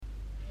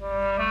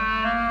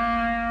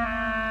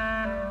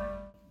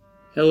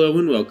Hello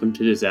and welcome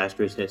to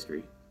Disastrous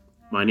History.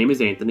 My name is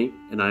Anthony,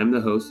 and I am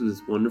the host of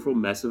this wonderful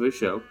mess of a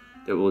show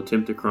that will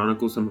attempt to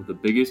chronicle some of the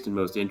biggest and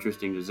most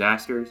interesting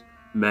disasters,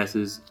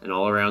 messes, and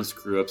all-around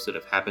screw-ups that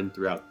have happened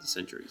throughout the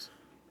centuries.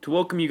 To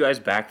welcome you guys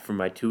back from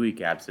my 2-week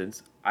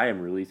absence, I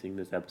am releasing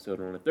this episode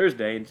on a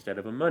Thursday instead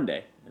of a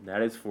Monday, and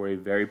that is for a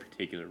very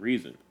particular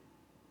reason.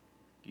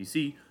 You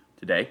see,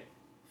 today,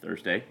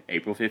 Thursday,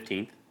 April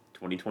 15th,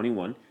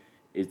 2021,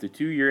 is the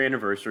 2-year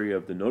anniversary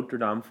of the Notre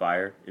Dame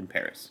fire in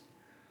Paris.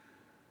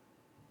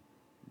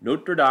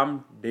 Notre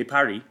Dame de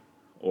Paris,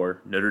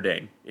 or Notre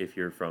Dame, if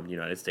you're from the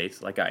United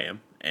States like I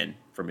am, and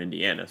from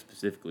Indiana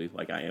specifically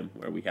like I am,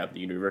 where we have the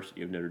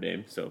University of Notre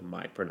Dame, so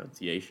my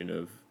pronunciation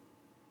of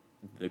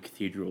the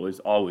cathedral is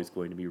always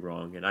going to be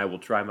wrong, and I will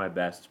try my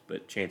best,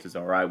 but chances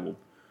are I will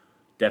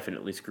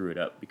definitely screw it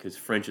up, because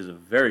French is a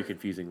very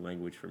confusing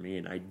language for me,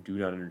 and I do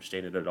not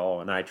understand it at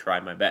all, and I try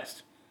my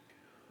best.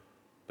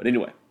 But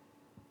anyway,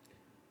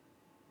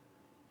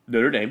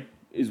 Notre Dame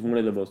is one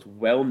of the most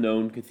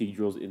well-known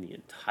cathedrals in the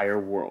entire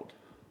world.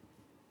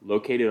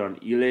 Located on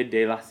Île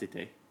de la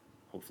Cité,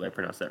 hopefully I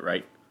pronounced that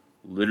right,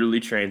 literally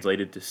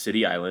translated to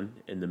City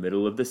Island in the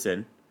middle of the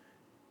Seine,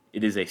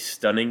 it is a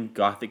stunning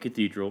Gothic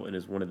cathedral and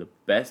is one of the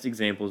best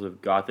examples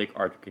of Gothic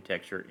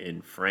architecture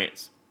in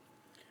France.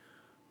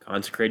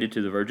 Consecrated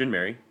to the Virgin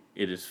Mary,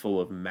 it is full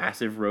of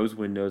massive rose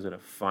windows and a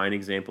fine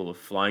example of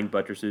flying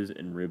buttresses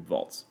and rib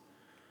vaults.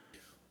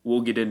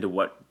 We'll get into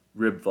what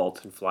rib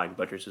vaults and flying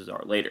buttresses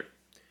are later.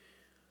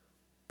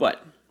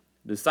 But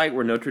the site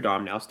where Notre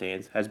Dame now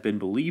stands has been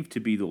believed to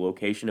be the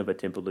location of a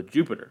temple to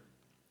Jupiter.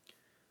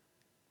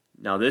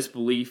 Now, this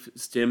belief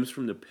stems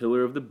from the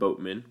Pillar of the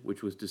Boatmen,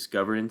 which was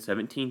discovered in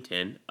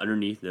 1710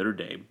 underneath Notre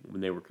Dame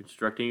when they were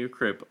constructing a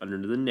crypt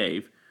under the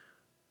nave,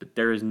 but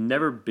there has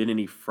never been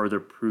any further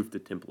proof the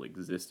temple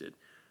existed.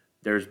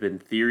 There's been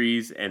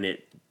theories, and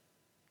it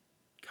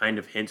kind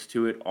of hints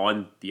to it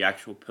on the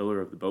actual Pillar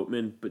of the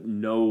Boatmen, but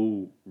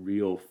no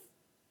real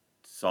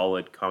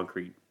solid,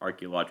 concrete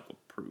archaeological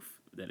proof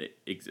that it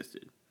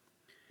existed.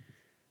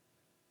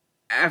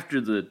 After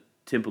the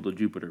temple to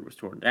Jupiter was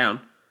torn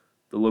down,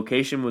 the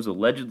location was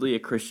allegedly a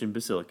Christian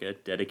basilica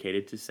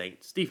dedicated to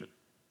Saint Stephen.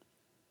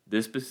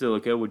 This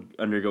basilica would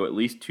undergo at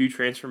least 2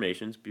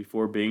 transformations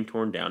before being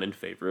torn down in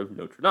favor of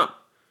Notre Dame.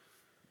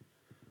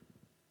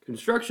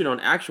 Construction on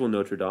actual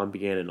Notre Dame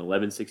began in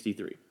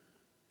 1163.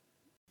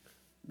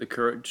 The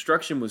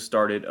construction was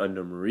started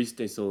under Maurice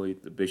de Sully,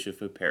 the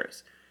Bishop of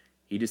Paris.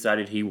 He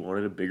decided he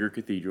wanted a bigger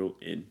cathedral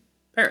in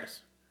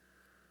Paris.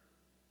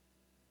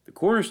 The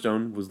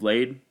cornerstone was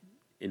laid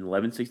in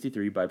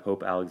 1163 by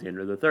Pope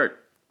Alexander III.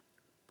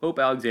 Pope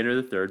Alexander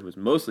III was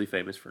mostly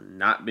famous for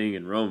not being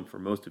in Rome for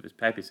most of his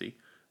papacy,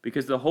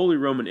 because the Holy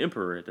Roman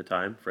Emperor at the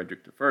time, Frederick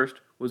I,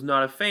 was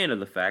not a fan of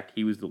the fact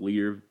he was the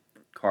leader of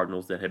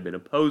cardinals that had been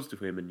opposed to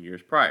him in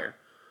years prior.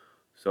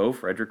 So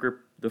Frederick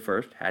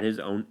I had his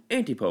own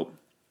anti-pope,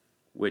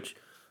 which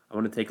I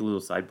want to take a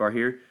little sidebar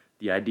here.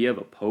 The idea of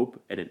a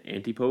pope and an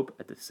anti-pope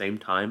at the same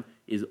time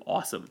is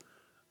awesome.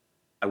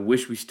 I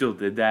wish we still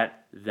did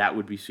that. That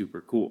would be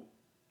super cool.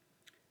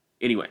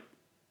 Anyway,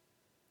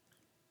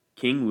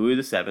 King Louis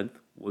VII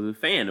was a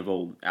fan of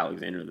old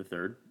Alexander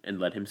III and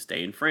let him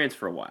stay in France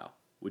for a while,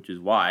 which is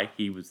why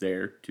he was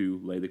there to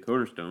lay the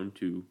cornerstone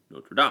to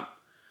Notre Dame.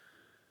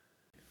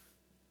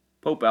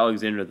 Pope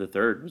Alexander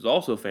III was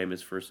also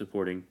famous for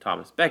supporting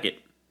Thomas Becket,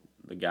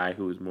 the guy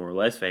who was more or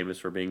less famous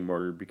for being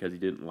murdered because he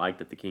didn't like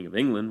that the King of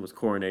England was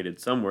coronated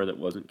somewhere that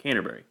wasn't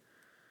Canterbury.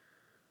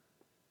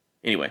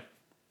 Anyway,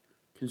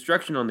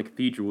 construction on the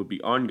cathedral would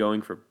be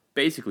ongoing for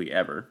basically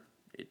ever.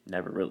 It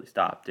never really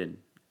stopped, and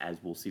as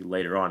we'll see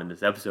later on in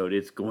this episode,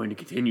 it's going to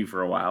continue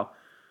for a while.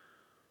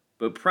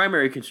 But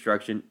primary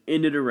construction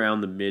ended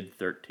around the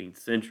mid-13th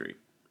century.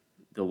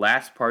 The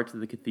last parts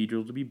of the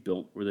cathedral to be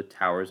built were the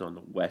towers on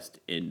the west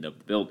end of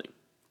the building.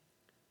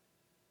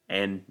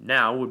 And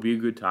now would be a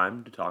good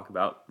time to talk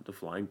about the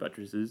flying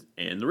buttresses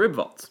and the rib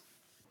vaults.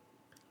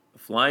 A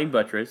flying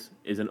buttress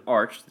is an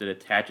arch that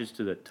attaches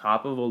to the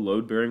top of a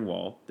load-bearing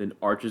wall, then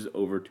arches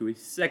over to a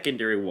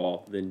secondary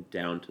wall, then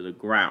down to the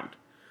ground.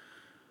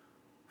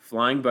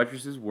 Flying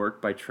buttresses work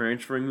by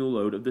transferring the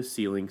load of the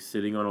ceiling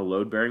sitting on a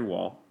load-bearing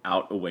wall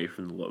out away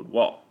from the load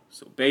wall.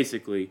 So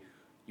basically,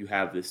 you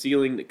have the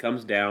ceiling that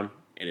comes down,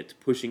 and it's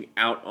pushing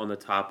out on the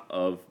top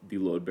of the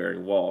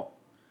load-bearing wall.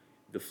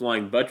 The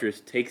flying buttress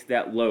takes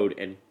that load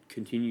and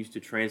continues to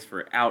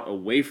transfer out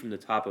away from the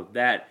top of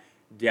that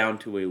down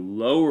to a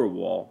lower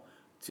wall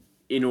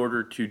in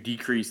order to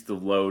decrease the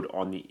load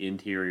on the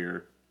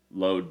interior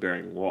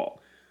load-bearing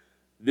wall.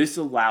 This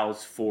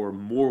allows for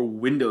more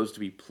windows to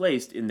be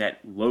placed in that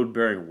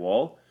load-bearing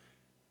wall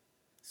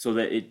so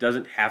that it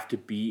doesn't have to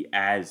be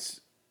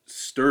as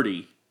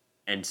sturdy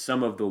and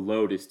some of the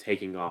load is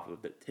taken off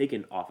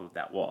of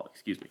that wall.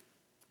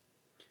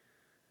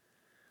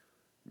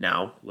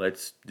 Now,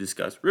 let's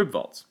discuss rib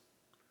vaults.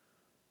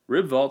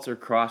 Rib vaults are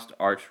crossed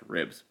arch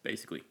ribs,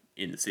 basically,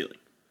 in the ceiling.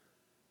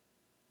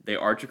 They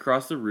arch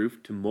across the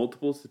roof to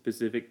multiple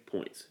specific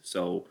points.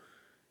 So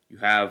you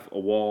have a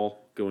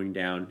wall going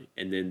down,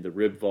 and then the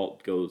rib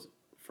vault goes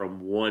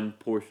from one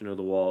portion of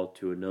the wall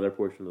to another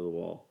portion of the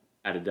wall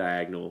at a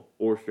diagonal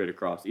or straight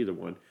across, either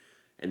one,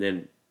 and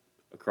then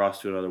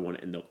across to another one,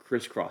 and they'll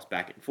crisscross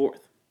back and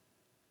forth.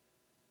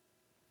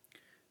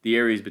 The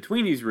areas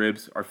between these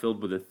ribs are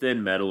filled with a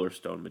thin metal or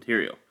stone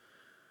material.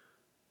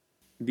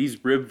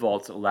 These rib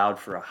vaults allowed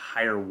for a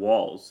higher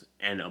walls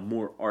and a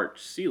more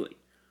arched ceiling.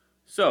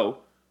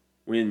 So,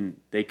 when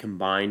they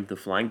combined the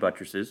flying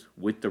buttresses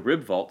with the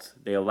rib vaults,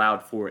 they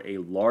allowed for a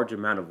large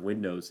amount of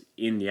windows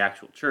in the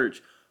actual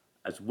church,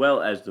 as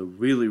well as the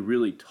really,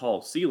 really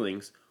tall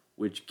ceilings,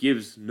 which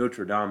gives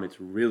Notre Dame its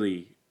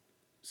really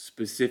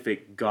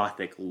specific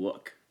Gothic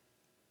look.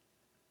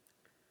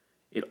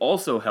 It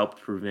also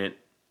helped prevent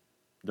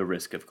the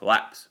risk of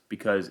collapse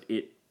because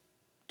it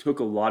took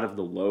a lot of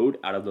the load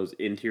out of those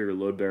interior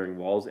load-bearing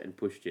walls and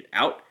pushed it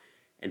out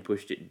and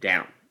pushed it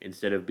down.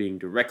 Instead of being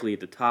directly at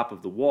the top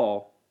of the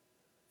wall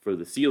for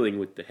the ceiling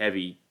with the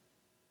heavy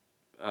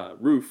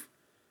roof,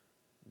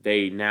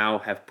 they now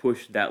have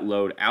pushed that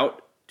load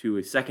out to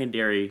a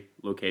secondary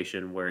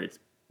location where it's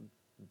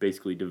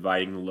basically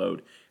dividing the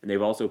load. And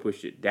they've also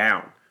pushed it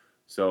down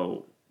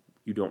so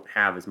you don't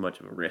have as much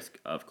of a risk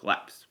of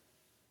collapse.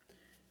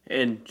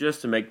 And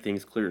just to make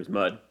things clear as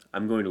mud,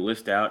 I'm going to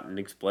list out and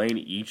explain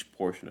each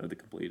portion of the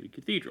completed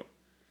cathedral.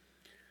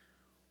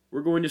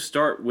 We're going to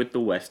start with the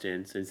west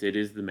end since it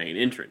is the main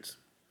entrance.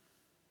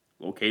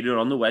 Located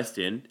on the west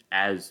end,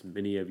 as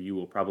many of you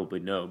will probably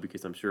know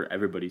because I'm sure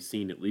everybody's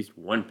seen at least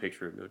one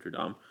picture of Notre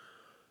Dame,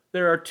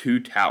 there are two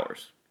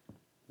towers.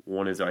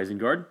 One is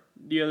Isengard,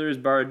 the other is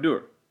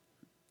Barad-dûr.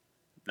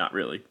 Not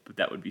really, but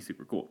that would be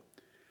super cool.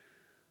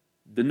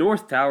 The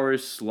north tower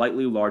is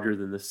slightly larger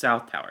than the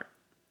south tower.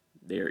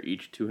 They are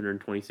each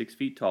 226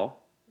 feet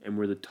tall and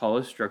were the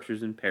tallest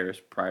structures in Paris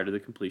prior to the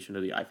completion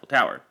of the Eiffel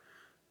Tower.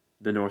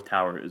 The north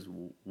tower is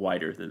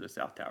wider than the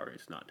south tower.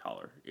 It's not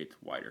taller, it's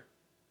wider.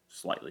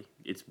 Slightly.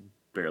 It's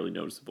barely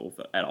noticeable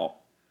at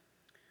all.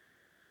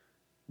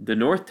 The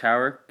north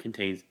tower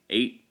contains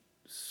 8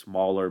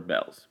 smaller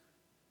bells.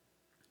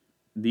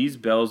 These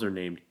bells are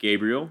named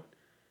Gabriel,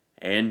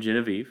 Anne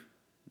Genevieve,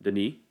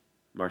 Denis,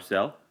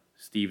 Marcel,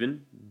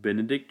 Stephen,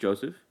 Benedict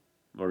Joseph,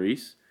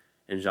 Maurice,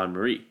 and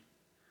Jean-Marie.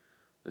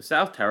 The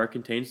south tower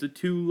contains the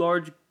 2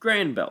 large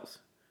grand bells.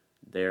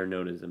 They are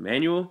known as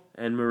Emmanuel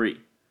and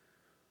Marie.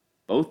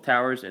 Both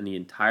towers and the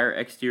entire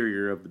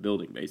exterior of the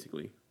building,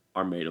 basically,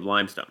 are made of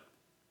limestone.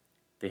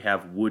 They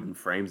have wooden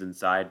frames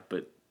inside,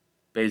 but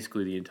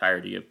basically the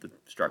entirety of the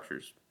structure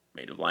is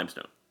made of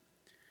limestone.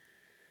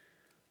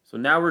 So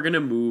now we're going to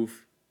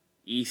move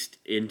east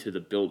into the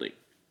building.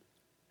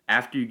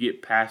 After you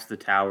get past the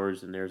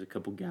towers, and there's a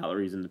couple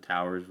galleries in the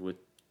towers with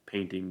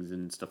paintings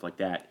and stuff like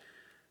that,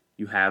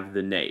 you have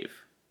the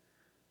nave.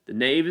 The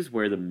nave is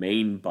where the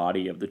main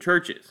body of the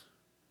church is.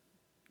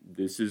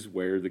 This is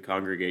where the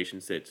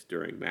congregation sits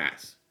during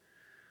Mass.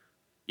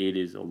 It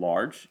is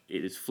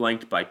it is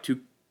flanked by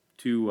two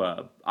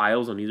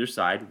aisles on either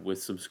side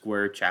with some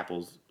square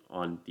chapels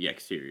on the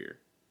exterior.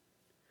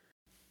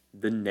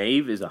 The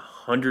nave is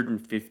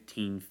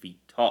 115 feet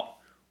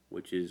tall,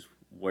 which is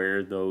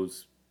where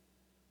those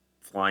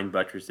flying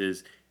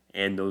buttresses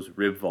and those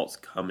rib vaults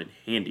come in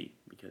handy,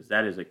 because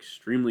that is an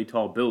extremely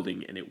tall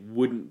building and it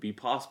wouldn't be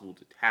possible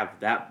to have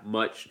that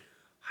much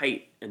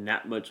height and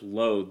that much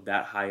load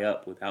that high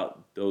up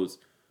without those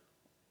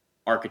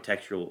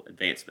architectural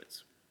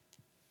advancements.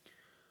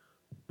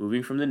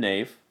 Moving from the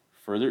nave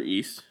further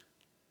east,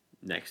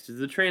 next is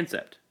the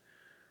transept.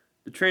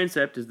 The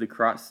transept is the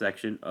cross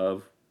section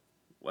of,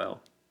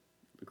 well,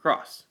 the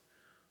cross.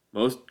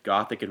 Most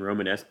Gothic and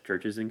Romanesque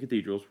churches and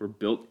cathedrals were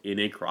built in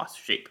a cross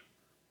shape.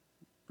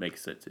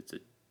 Makes sense. It's a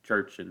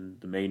church and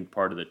the main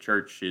part of the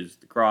church is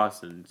the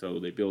cross, and so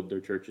they build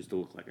their churches to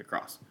look like a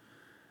cross.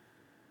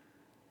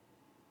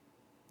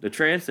 The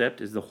transept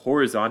is the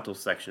horizontal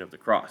section of the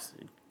cross,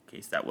 in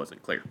case that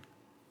wasn't clear.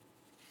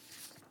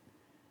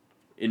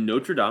 In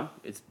Notre Dame,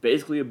 it's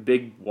basically a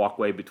big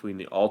walkway between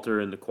the altar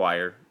and the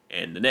choir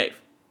and the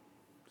nave.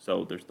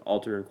 So there's the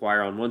altar and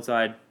choir on one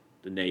side,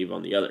 the nave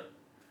on the other.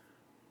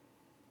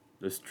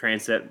 This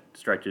transept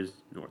stretches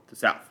north to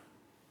south.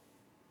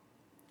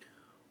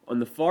 On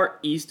the far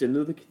east end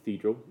of the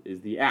cathedral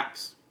is the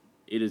apse.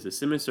 It is a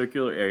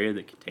semicircular area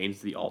that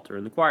contains the altar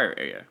and the choir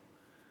area.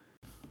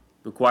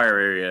 The choir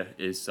area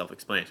is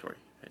self-explanatory.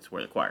 It's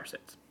where the choir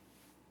sits.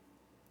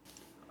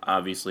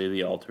 Obviously,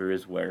 the altar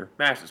is where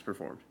Mass is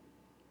performed.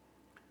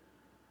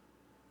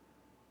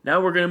 Now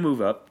we're going to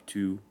move up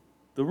to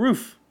the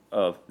roof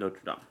of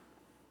Notre Dame.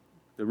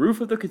 The roof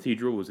of the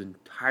cathedral was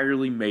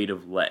entirely made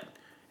of lead,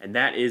 and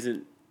that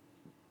isn't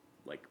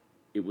like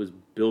it was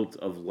built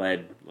of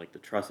lead, like the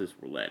trusses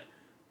were lead.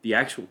 The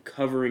actual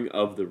covering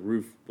of the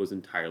roof was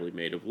entirely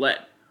made of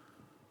lead.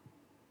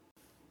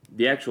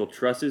 The actual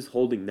trusses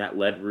holding that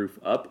lead roof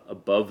up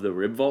above the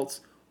rib vaults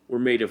were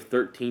made of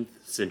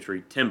 13th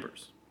century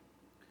timbers.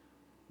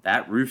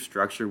 That roof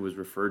structure was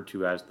referred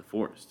to as the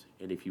forest,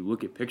 and if you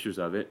look at pictures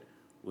of it,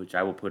 which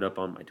I will put up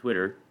on my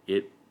Twitter,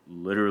 it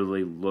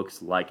literally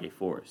looks like a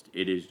forest.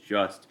 It is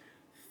just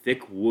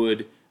thick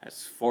wood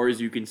as far as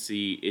you can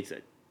see. It's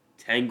a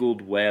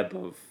tangled web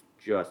of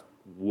just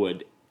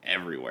wood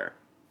everywhere.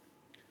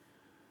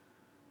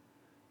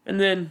 And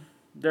then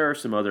there are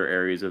some other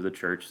areas of the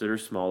church that are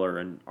smaller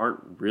and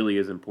aren't really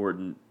as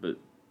important, but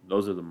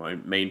those are the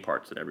main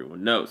parts that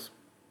everyone knows.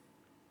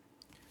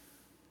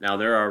 Now,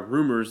 there are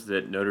rumors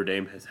that Notre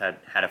Dame has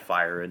had a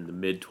fire in the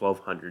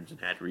mid-1200s and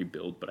had to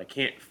rebuild, but I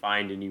can't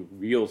find any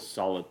real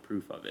solid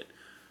proof of it.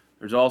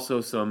 There's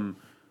also some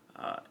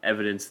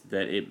evidence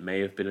that it may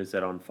have been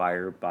set on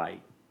fire by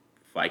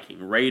Viking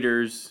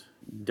raiders.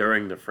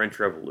 During the French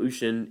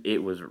Revolution,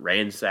 it was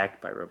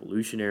ransacked by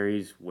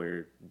revolutionaries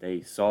where they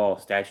saw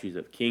statues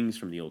of kings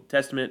from the Old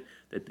Testament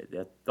that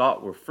they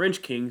thought were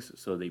French kings,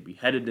 so they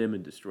beheaded them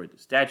and destroyed the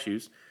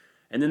statues.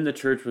 And then the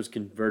church was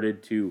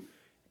converted to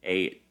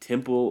a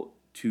temple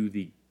to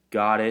the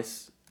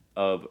goddess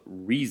of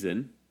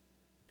reason,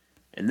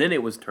 and then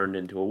it was turned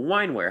into a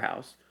wine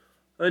warehouse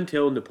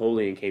until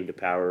Napoleon came to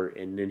power,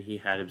 and then he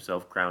had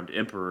himself crowned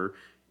emperor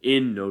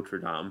in Notre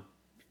Dame.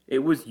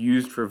 It was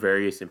used for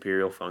various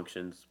imperial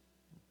functions,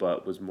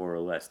 but was more or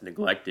less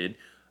neglected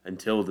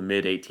until the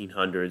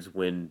mid-1800s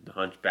when The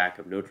Hunchback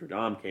of Notre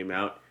Dame came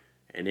out,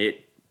 and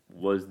it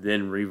was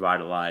then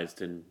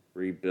revitalized and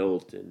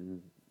rebuilt,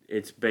 and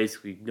it's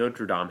basically,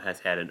 Notre Dame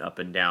has had an up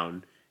and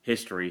down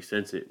history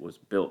since it was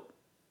built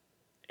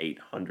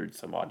 800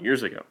 some odd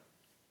years ago.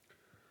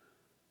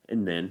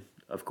 And then,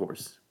 of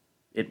course,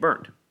 it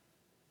burned.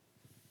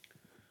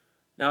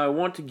 Now, I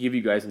want to give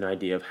you guys an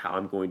idea of how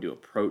I'm going to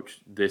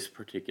approach this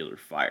particular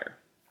fire.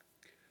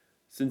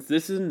 Since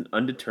this is an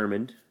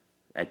undetermined,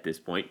 at this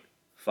point,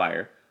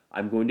 fire,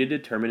 I'm going to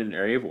determine an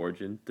area of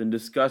origin, then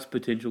discuss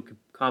potential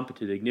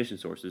competent ignition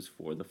sources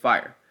for the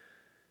fire.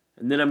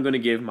 And then I'm going to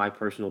give my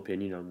personal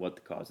opinion on what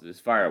the cause of this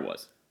fire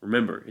was.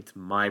 Remember, it's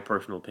my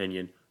personal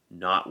opinion,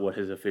 not what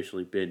has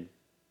officially been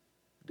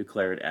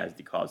declared as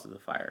the cause of the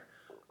fire.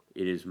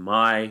 It is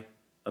my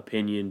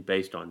opinion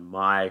based on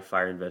my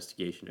fire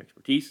investigation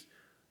expertise,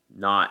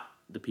 not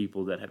the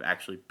people that have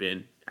actually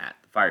been at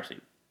the fire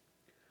scene.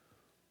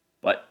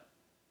 But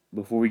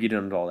before we get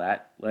into all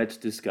that, let's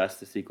discuss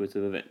the sequence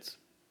of events.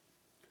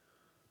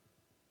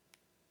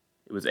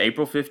 It was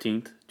April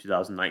 15th,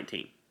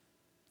 2019.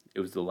 It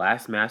was the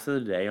last Mass of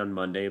the day on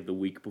Monday of the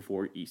week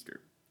before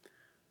Easter.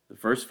 The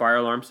first fire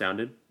alarm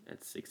sounded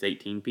at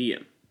 6:18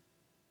 p.m.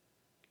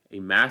 A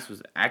Mass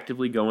was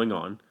actively going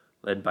on,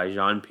 led by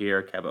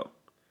Jean-Pierre Cabot.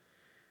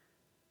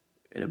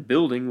 In a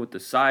building with the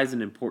size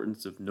and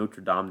importance of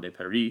Notre Dame de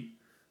Paris,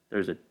 there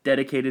is a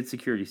dedicated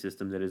security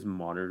system that is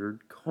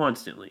monitored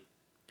constantly.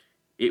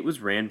 It was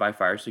ran by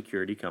fire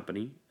security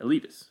company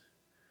Elitis.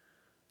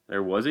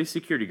 There was a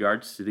security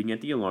guard sitting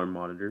at the alarm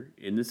monitor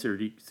in the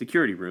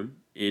security room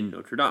in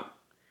Notre Dame.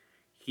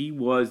 He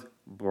was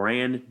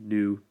brand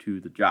new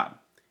to the job.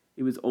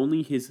 It was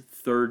only his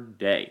third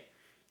day.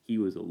 He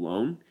was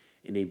alone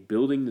in a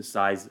building the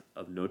size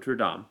of Notre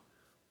Dame,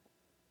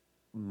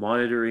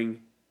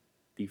 monitoring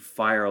the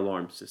fire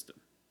alarm system.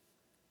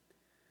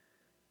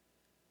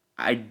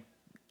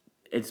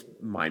 It's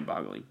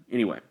mind-boggling.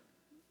 Anyway,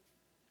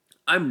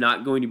 I'm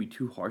not going to be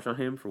too harsh on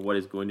him for what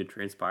is going to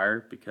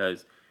transpire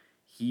because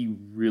he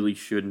really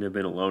shouldn't have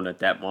been alone at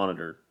that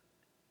monitor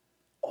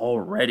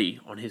already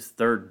on his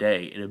third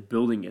day in a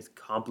building as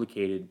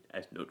complicated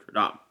as Notre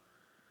Dame.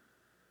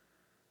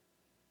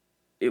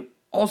 It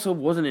also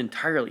wasn't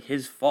entirely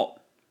his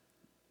fault.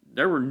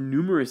 There were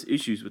numerous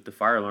issues with the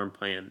fire alarm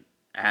plan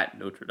at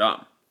Notre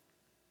Dame.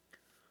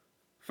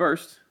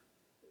 First,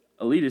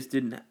 Elitis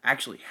didn't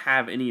actually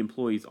have any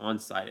employees on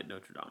site at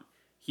Notre Dame.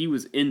 He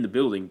was in the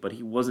building, but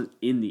he wasn't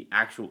in the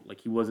actual,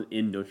 he wasn't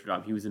in Notre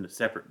Dame. He was in a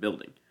separate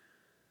building.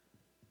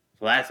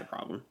 So that's a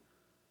problem.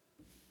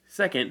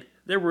 Second,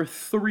 there were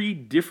 3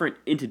 different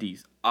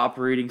entities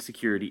operating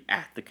security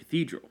at the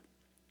cathedral.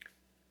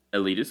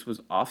 Elitis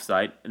was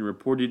off-site and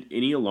reported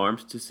any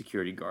alarms to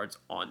security guards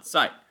on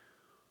site.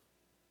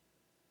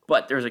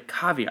 But there's a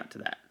caveat to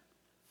that.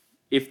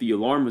 If the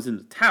alarm was in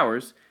the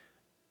towers,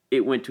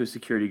 it went to a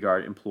security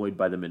guard employed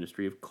by the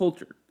Ministry of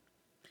Culture.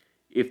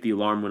 If the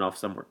alarm went off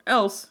somewhere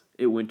else,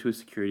 it went to a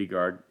security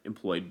guard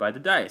employed by the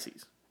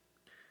diocese.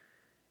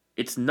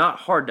 It's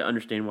not hard to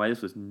understand why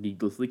this was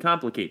needlessly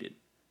complicated.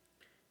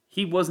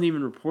 He wasn't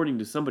even reporting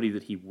to somebody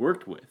that he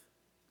worked with.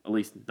 At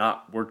least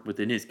not worked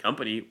within his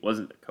company. It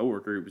wasn't a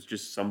coworker. It was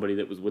just somebody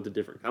that was with a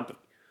different company.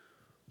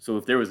 So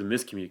if there was a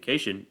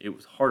miscommunication, it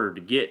was harder to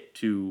get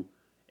to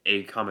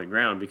a common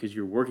ground because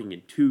you're working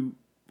in 2,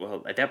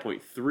 well, at that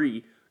point,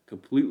 3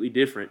 completely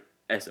different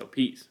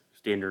SOPs,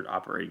 standard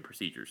operating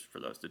procedures, for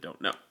those that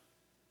don't know.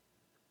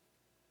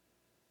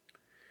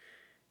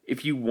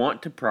 If you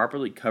want to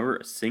properly cover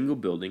a single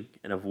building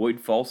and avoid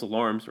false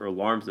alarms or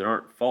alarms that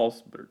aren't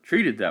false but are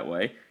treated that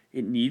way,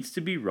 it needs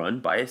to be run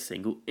by a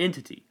single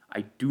entity.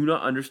 I do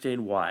not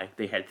understand why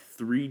they had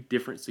 3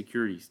 different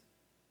security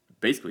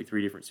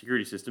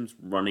systems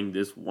running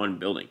this one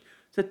building.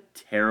 It's a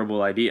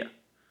terrible idea.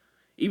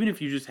 Even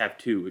if you just have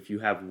 2, if you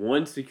have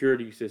one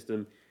security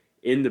system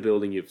in the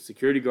building, you have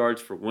security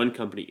guards for one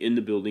company in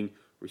the building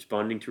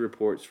responding to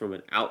reports from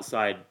an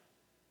outside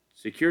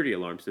security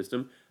alarm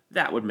system,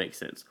 that would make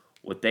sense.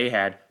 What they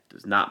had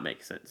does not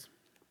make sense.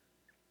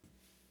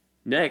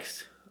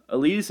 Next,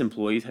 Elitist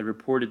employees had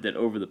reported that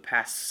over the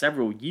past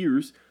several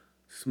years,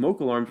 smoke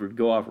alarms would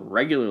go off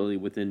regularly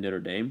within Notre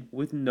Dame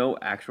with no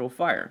actual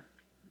fire.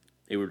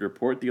 They would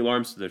report the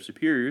alarms to their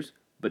superiors,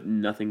 but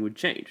nothing would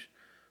change.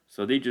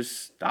 So they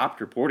just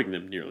stopped reporting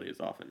them nearly as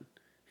often.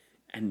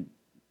 And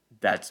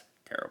that's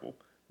terrible.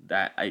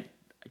 That I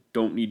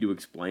don't need to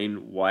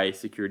explain why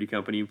security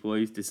company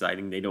employees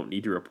deciding they don't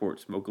need to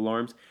report smoke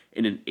alarms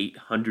in an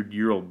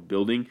 800-year-old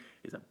building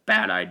is a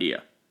bad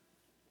idea.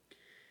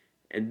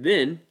 And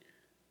then,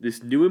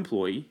 this new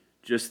employee,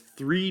 just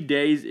 3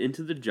 days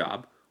into the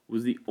job,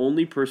 was the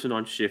only person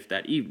on shift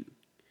that evening.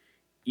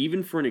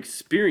 Even for an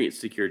experienced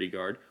security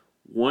guard,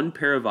 one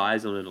pair of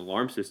eyes on an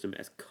alarm system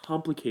as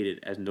complicated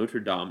as Notre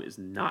Dame is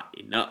not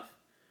enough.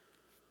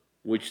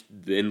 Which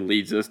then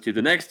leads us to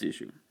the next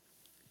issue.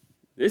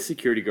 This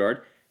security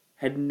guard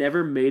had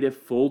never made a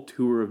full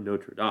tour of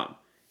Notre Dame.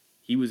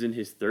 He was in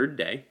his third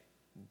day,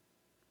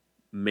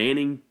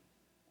 manning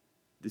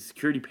the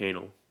security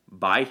panel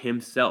by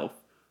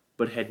himself,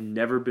 but had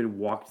never been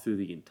walked through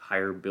the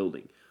entire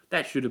building.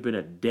 That should have been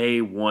a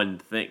day one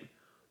thing,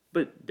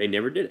 but they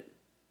never did it.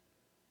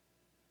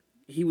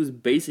 He was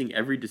basing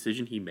every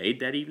decision he made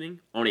that evening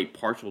on a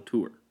partial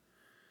tour.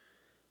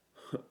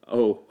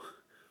 Oh,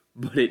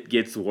 but it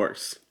gets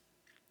worse.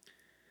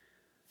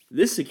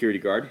 This security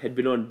guard had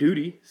been on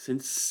duty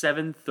since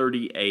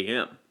 7:30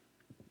 a.m.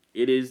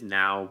 It is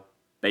now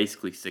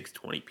basically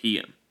 6:20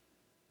 p.m.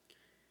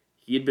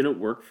 He had been at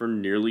work for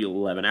nearly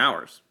 11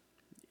 hours,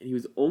 and he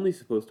was only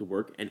supposed to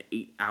work an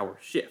 8-hour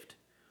shift.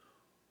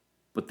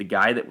 But the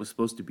guy that was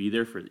supposed to be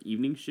there for the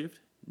evening shift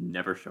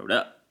never showed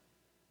up.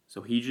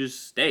 So he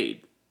just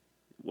stayed.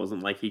 It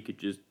wasn't like he could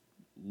just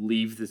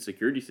leave the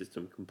security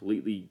system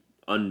completely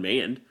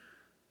unmanned.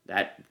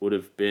 That would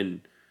have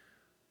been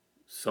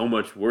so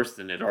much worse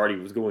than it already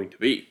was going to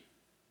be.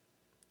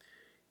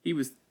 He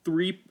was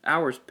 3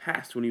 hours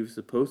past when he was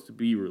supposed to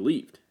be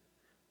relieved.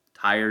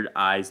 Tired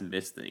eyes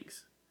miss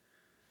things.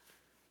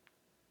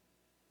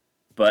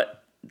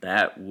 But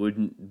that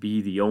wouldn't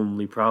be the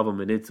only problem,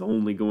 and it's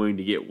only going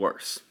to get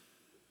worse.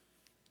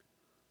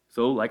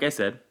 So, like I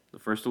said, the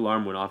first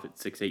alarm went off at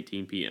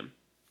 6:18 p.m.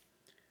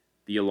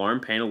 The alarm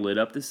panel lit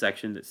up the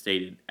section that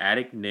stated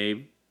attic,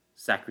 nave,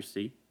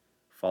 sacristy,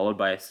 followed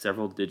by a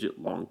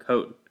several-digit long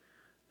code.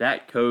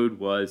 That code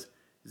was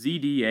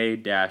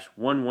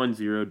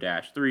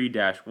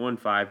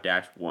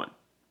ZDA-110-3-15-1.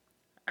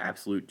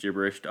 Absolute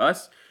gibberish to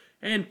us,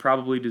 and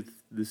probably to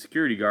the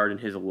security guard in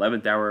his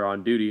 11th hour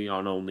on duty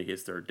on only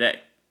his third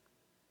day.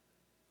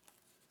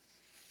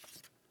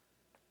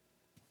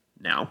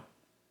 Now,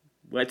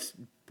 let's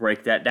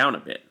break that down a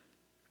bit.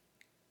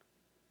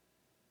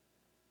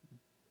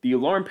 The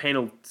alarm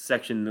panel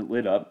section that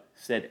lit up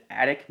said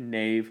attic,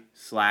 nave, /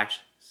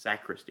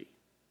 sacristy.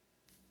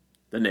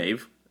 The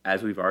nave,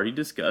 as we've already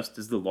discussed,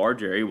 is the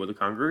large area where the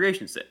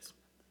congregation sits.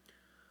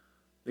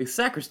 The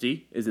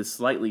sacristy is a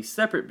slightly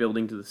separate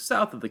building to the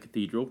south of the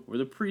cathedral where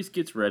the priest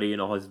gets ready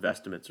and all his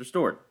vestments are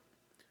stored.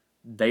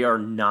 They are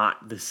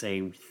not the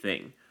same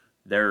thing.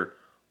 They're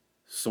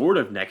sort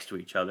of next to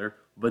each other,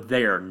 but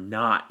they are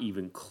not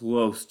even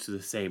close to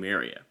the same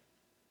area.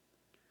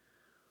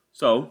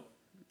 So,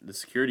 the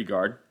security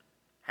guard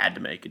had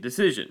to make a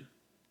decision.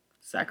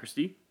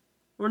 Sacristy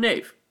or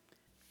nave?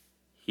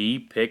 He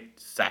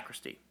picked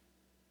sacristy.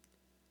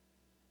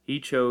 He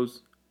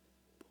chose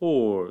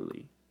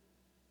poorly.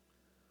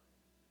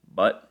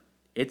 But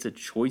it's a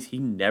choice he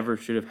never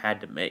should have had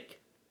to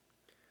make.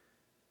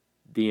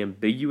 The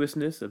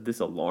ambiguousness of this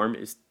alarm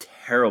is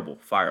terrible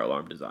fire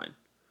alarm design.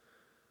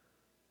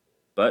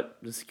 But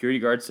the security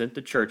guard sent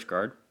the church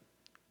guard,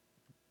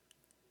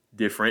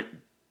 different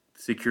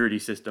security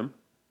system,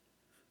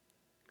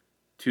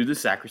 to the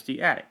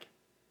sacristy attic.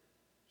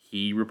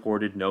 He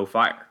reported no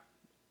fire.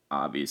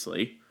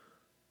 Obviously,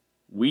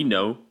 we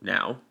know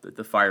now that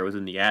the fire was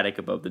in the attic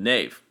above the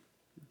nave.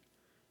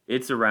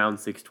 It's around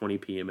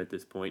 6:20 p.m. at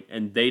this point,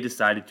 and they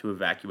decided to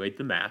evacuate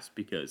the mass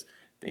because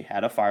they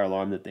had a fire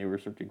alarm that they were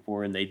searching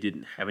for, and they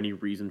didn't have any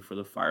reason for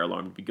the fire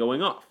alarm to be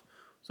going off.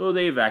 So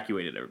they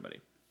evacuated everybody.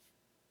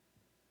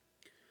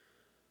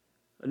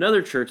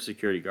 Another church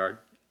security guard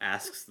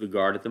asks the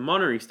guard at the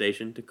monitoring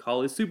station to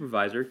call his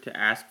supervisor to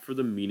ask for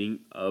the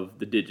meaning of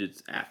the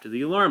digits after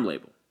the alarm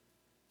label.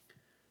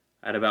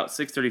 At about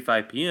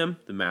 6:35 p.m.,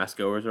 the mass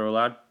goers are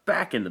allowed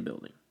back in the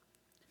building.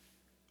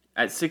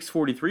 At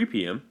 6:43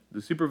 p.m.,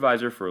 the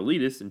supervisor for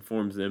Elitist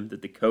informs them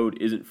that the code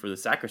isn't for the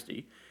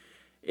sacristy,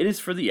 it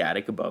is for the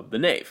attic above the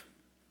nave.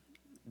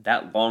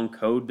 That long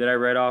code that I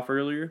read off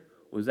earlier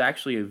was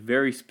actually a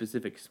very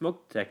specific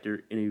smoke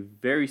detector in a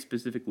very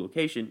specific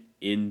location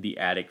in the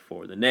attic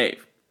for the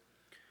nave.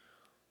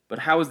 But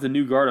how is the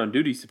new guard on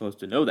duty supposed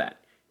to know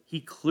that?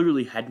 He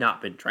clearly had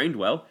not been trained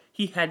well.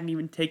 He hadn't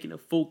even taken a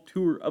full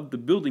tour of the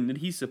building that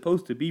he's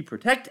supposed to be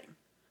protecting.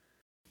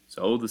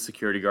 So the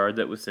security guard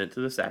that was sent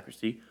to the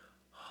sacristy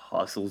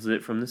hustles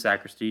it from the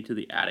sacristy to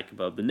the attic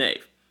above the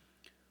nave.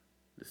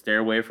 The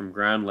stairway from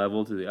ground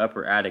level to the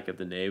upper attic of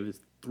the nave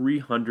is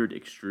 300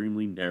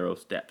 extremely narrow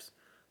steps.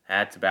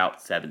 That's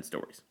about 7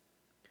 stories.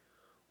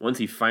 Once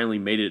he finally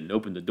made it and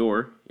opened the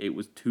door, it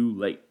was too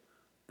late.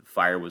 The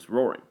fire was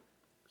roaring.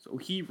 So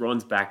he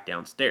runs back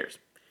downstairs.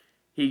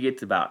 He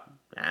gets about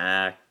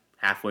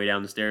halfway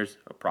down the stairs,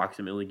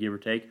 approximately, give or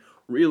take,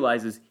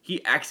 realizes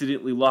he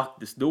accidentally locked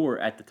this door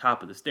at the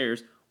top of the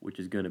stairs, which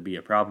is going to be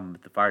a problem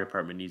if the fire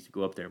department needs to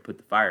go up there and put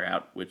the fire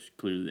out, which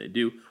clearly they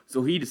do.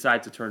 So he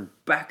decides to turn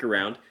back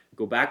around,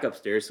 go back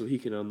upstairs so he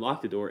can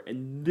unlock the door,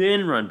 and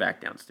then run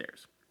back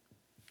downstairs.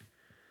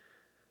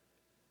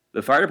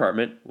 The fire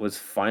department was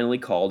finally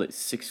called at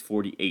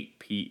 6:48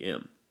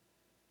 p.m.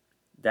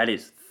 That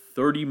is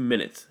 30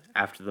 minutes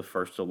after the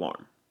first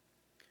alarm.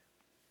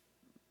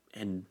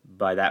 And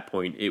by that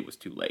point, it was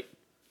too late.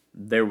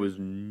 There was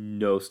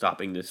no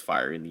stopping this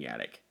fire in the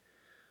attic.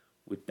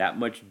 With that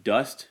much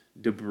dust,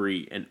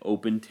 debris, and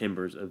open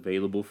timbers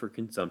available for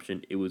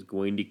consumption, it was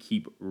going to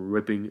keep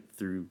ripping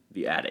through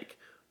the attic,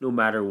 no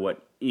matter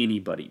what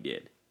anybody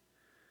did.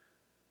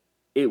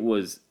 It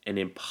was an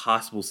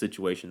impossible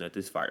situation that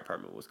this fire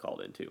department was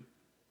called into.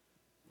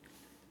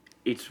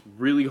 It's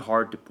really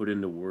hard to put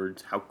into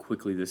words how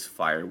quickly this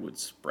fire would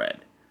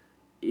spread,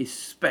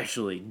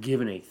 especially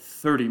given a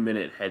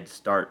 30-minute head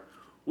start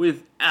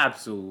with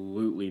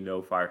absolutely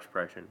no fire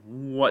suppression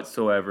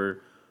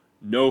whatsoever,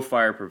 no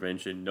fire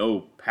prevention,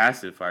 no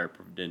passive fire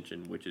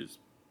prevention, which is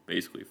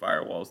basically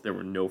firewalls. There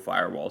were no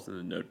firewalls in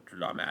the Notre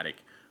Dame attic.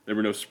 There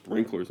were no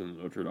sprinklers in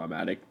the Notre Dame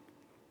attic.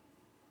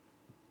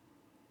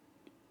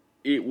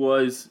 It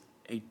was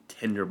a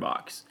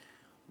tinderbox.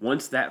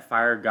 Once that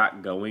fire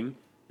got going,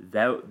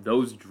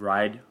 those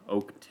dried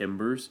oak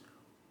timbers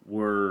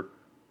were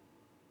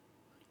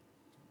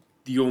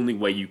the only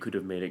way you could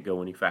have made it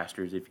go any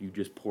faster is if you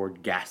just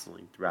poured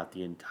gasoline throughout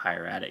the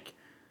entire attic.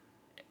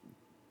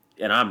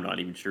 And I'm not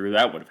even sure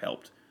that would have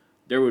helped.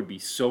 There would be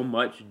so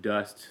much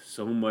dust,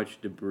 so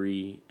much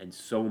debris, and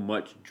so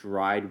much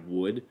dried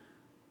wood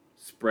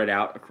spread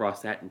out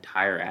across that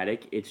entire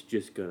attic. It's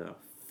just gonna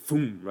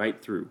boom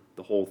right through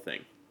the whole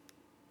thing.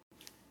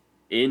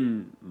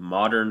 In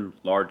modern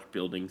large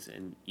buildings,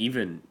 and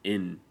even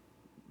in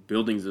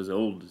buildings as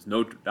old as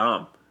Notre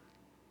Dame,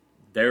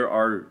 there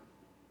are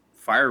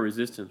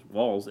fire-resistant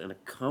walls and a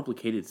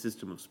complicated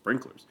system of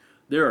sprinklers.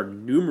 There are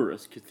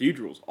numerous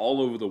cathedrals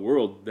all over the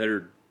world that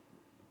are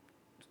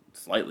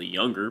slightly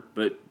younger,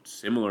 but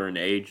similar in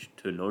age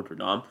to Notre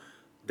Dame,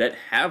 that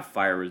have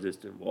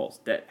fire-resistant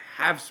walls, that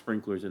have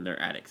sprinklers in their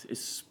attics,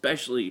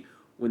 especially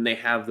when they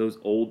have those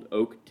old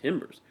oak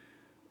timbers.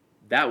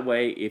 That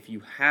way, if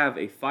you have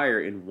a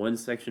fire in one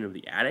section of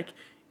the attic,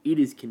 it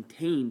is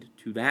contained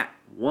to that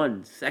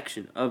one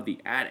section of the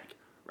attic,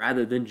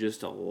 rather than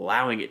just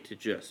allowing it to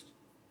just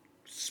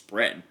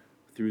spread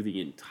through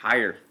the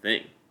entire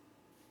thing.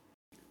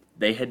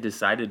 They had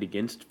decided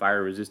against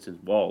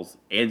fire-resistant walls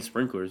and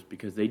sprinklers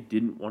because they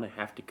didn't want to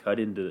have to cut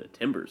into the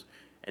timbers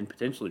and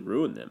potentially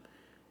ruin them.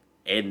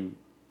 And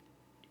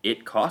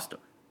it cost them.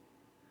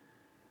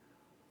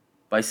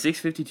 By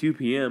 6:52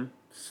 p.m.,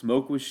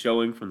 smoke was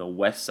showing from the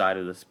west side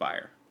of the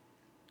spire.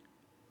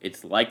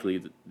 It's likely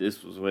that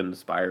this was when the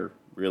spire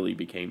really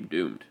became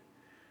doomed.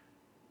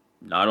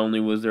 Not only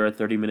was there a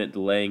 30-minute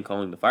delay in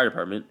calling the fire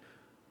department,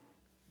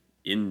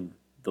 in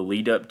the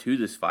lead up to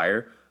this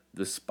fire,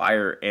 the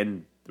spire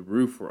and the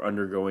roof were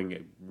undergoing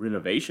a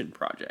renovation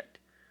project.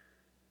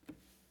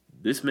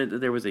 This meant that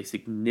there was a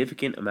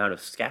significant amount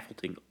of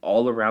scaffolding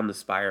all around the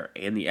spire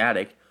and the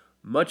attic,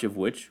 much of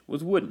which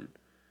was wooden,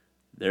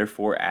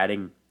 therefore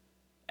adding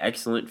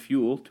excellent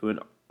fuel to an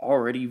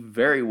already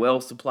very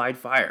well supplied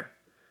fire.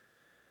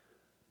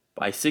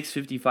 By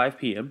 6:55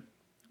 p.m.,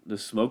 the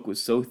smoke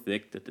was so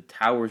thick that the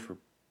towers were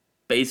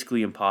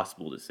basically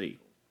impossible to see.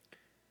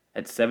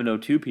 At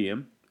 7:02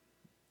 p.m.,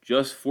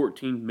 just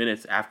 14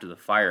 minutes after the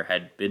fire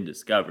had been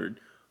discovered,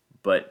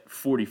 but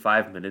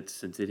 45 minutes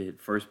since it had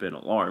first been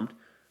alarmed,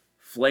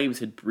 flames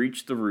had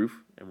breached the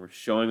roof and were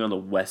showing on the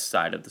west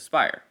side of the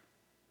spire.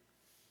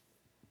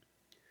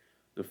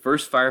 The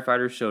first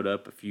firefighters showed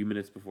up a few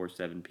minutes before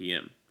 7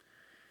 p.m.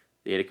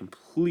 They had a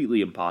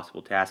completely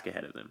impossible task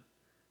ahead of them: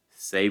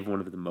 save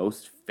one of the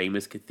most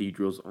famous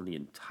cathedrals on the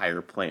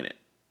entire planet.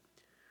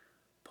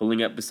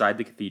 Pulling up beside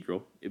the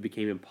cathedral, it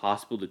became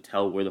impossible to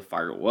tell where the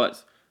fire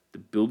was. The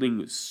building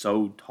was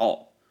so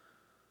tall.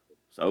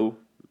 So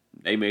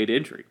they made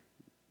entry.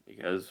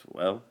 Because,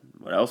 well,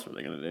 what else were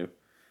they going to do?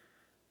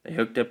 They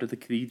hooked up to the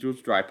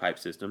cathedral's dry pipe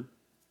system.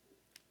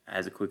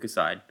 As a quick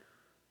aside,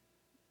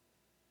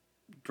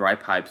 dry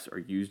pipes are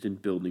used in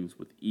buildings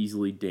with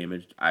easily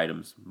damaged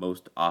items,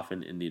 most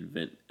often in the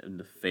event of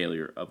the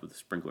failure of the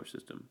sprinkler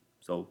system.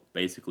 So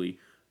basically,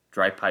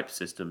 dry pipe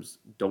systems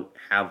don't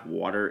have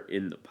water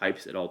in the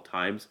pipes at all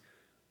times.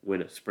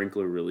 When a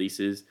sprinkler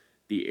releases,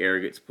 the air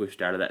gets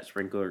pushed out of that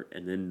sprinkler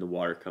and then the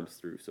water comes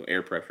through. So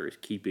air pressure is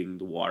keeping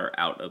the water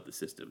out of the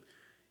system.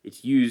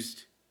 It's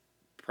used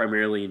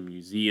primarily in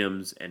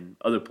museums and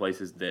other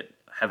places that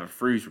have a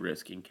freeze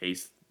risk in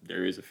case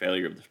there is a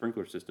failure of the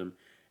sprinkler system,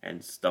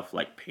 and stuff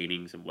like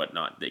paintings and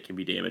whatnot that can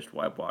be damaged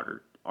while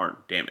water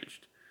aren't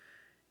damaged.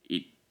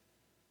 It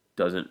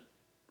doesn't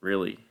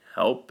really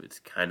help. It's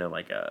kind of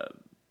like a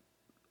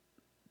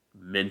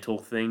mental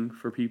thing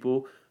for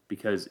people,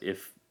 because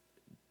if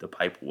the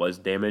pipe was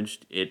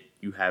damaged,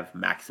 you have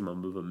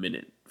maximum of a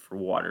minute for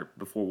water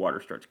before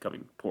water starts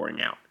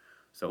pouring out.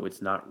 So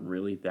it's not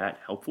really that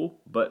helpful,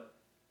 but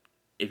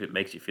if it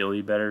makes you feel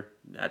any better,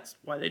 that's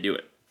why they do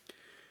it.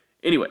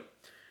 Anyway,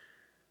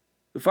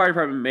 the fire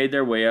department made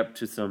their way up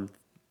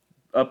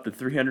the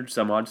 300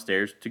 some odd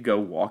stairs to go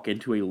walk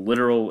into a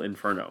literal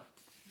inferno.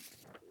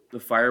 The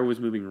fire was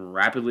moving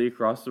rapidly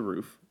across the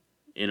roof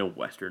in a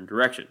western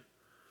direction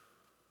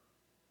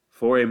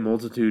for a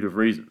multitude of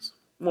reasons.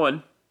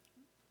 One,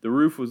 the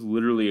roof was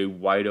literally a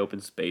wide open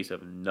space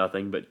of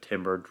nothing but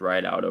timber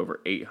dried out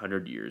over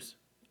 800 years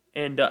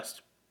and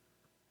dust.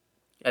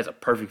 As a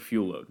perfect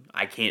fuel load.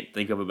 I can't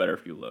think of a better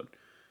fuel load.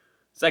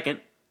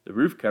 Second, the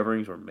roof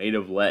coverings were made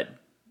of lead.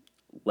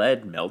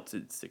 Lead melts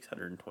at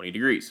 620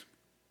 degrees.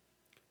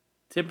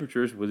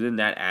 Temperatures within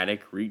that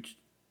attic reached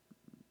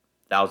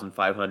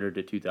 1,500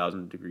 to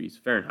 2,000 degrees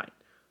Fahrenheit.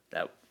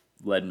 That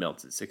lead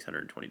melts at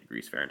 620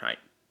 degrees Fahrenheit.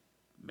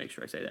 Make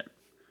sure I say that.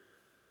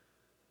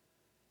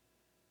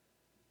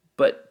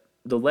 But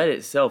the lead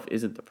itself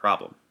isn't the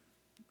problem.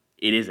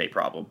 It is a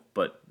problem,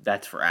 but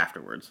that's for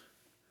afterwards.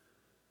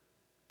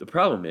 The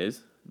problem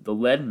is, the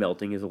lead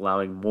melting is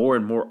allowing more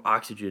and more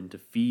oxygen to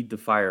feed the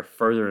fire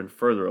further and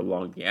further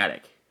along the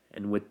attic,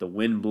 and with the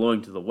wind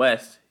blowing to the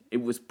west,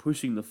 it was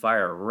pushing the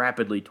fire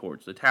rapidly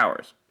towards the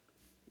towers.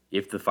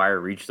 If the fire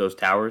reached those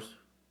towers,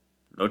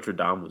 Notre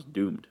Dame was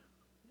doomed,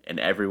 and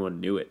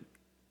everyone knew it.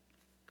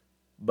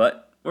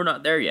 But we're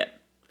not there yet.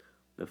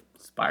 The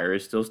spire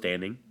is still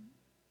standing.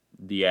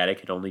 The attic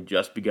had only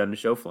just begun to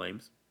show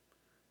flames.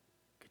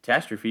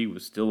 Catastrophe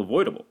was still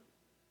avoidable.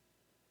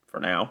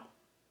 For now.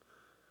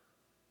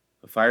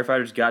 The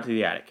firefighters got to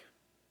the attic,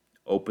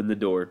 opened the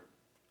door,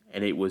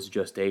 and it was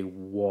just a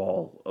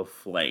wall of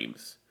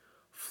flames.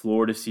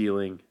 Floor to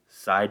ceiling,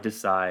 side to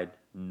side,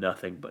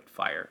 nothing but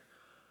fire.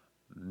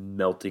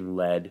 Melting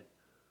lead,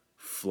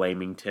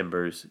 flaming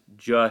timbers,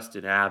 just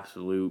an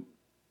absolute,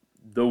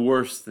 the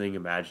worst thing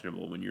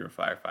imaginable when you're a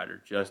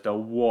firefighter. Just a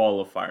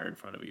wall of fire in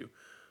front of you.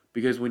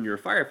 Because when you're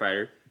a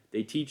firefighter,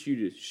 they teach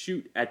you to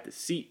shoot at the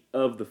seat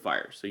of the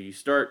fire. So you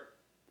start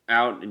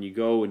out and you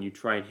go and you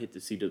try and hit the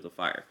seat of the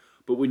fire.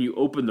 But when you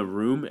open the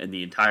room and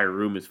the entire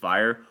room is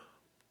fire,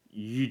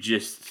 you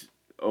just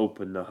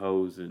open the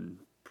hose and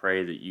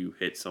pray that you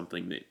hit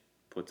something that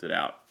puts it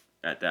out.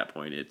 At that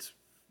point, it's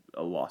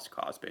a lost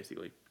cause,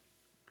 basically.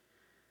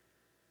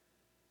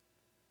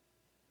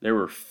 There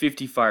were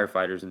 50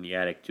 firefighters in the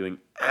attic doing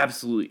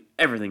absolutely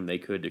everything they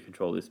could to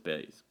control this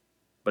blaze,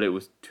 but it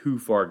was too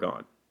far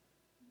gone.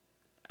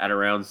 At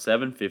around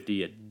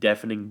 7:50, a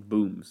deafening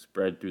boom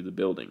spread through the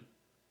building.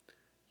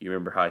 You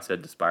remember how I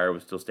said the spire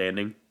was still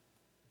standing?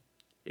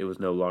 It was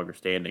no longer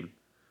standing.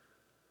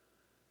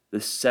 The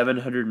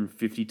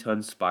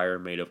 750-ton spire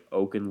made of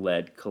oak and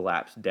lead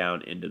collapsed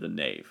down into the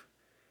nave.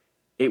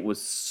 It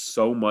was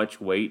so much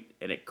weight,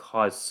 and it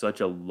caused such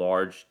a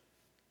large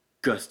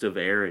gust of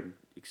air and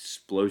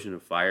explosion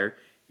of fire,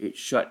 it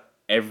shut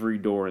every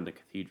door in the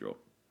cathedral.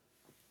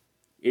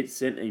 It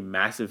sent a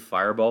massive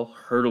fireball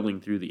hurtling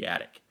through the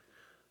attic.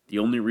 The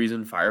only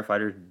reason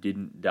firefighters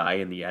didn't die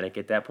in the attic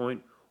at that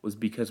point was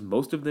because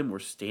most of them were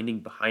standing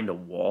behind a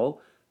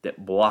wall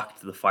that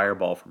blocked the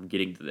fireball from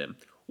getting to them,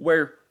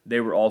 where they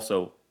were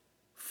also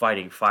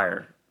fighting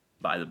fire,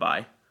 by the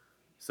by.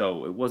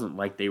 So it wasn't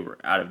like they were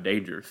out of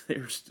danger. They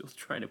were still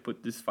trying to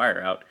put this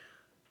fire out.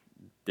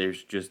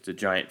 There's just a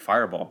giant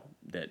fireball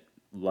that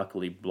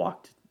luckily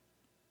blocked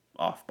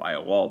off by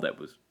a wall that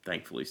was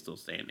thankfully still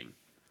standing.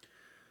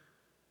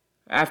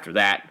 After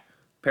that,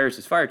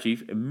 Paris's fire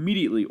chief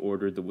immediately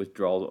ordered the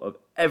withdrawal of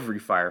every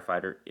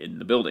firefighter in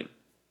the building.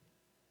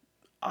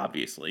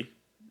 Obviously,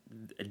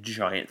 a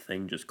giant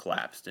thing just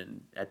collapsed,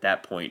 and at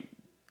that point,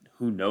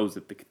 who knows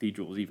if the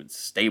cathedral was even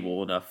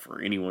stable enough for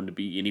anyone to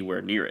be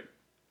anywhere near it.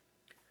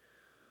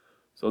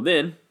 So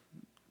then,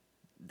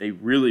 they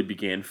really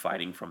began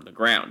fighting from the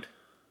ground.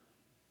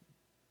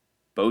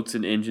 Boats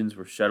and engines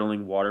were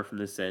shuttling water from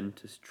this end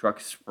to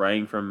trucks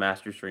spraying from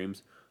master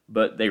streams,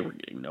 but they were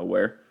getting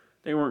nowhere.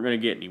 They weren't going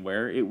to get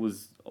anywhere.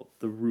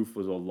 The roof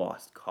was a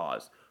lost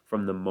cause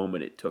from the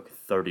moment it took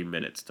 30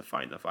 minutes to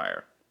find the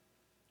fire.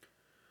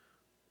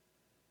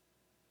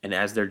 And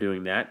as they're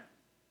doing that,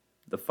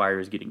 the fire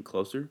is getting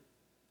closer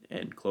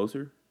and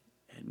closer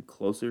and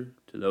closer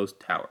to those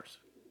towers.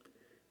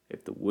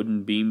 If the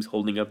wooden beams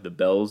holding up the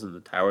bells in the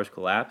towers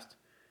collapsed,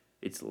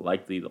 it's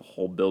likely the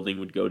whole building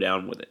would go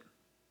down with it.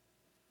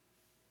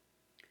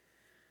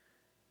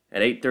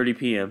 At 8:30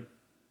 p.m.,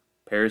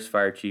 Paris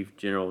Fire Chief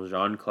General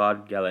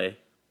Jean-Claude Gallet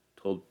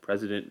told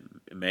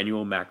President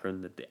Emmanuel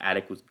Macron that the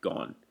attic was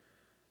gone.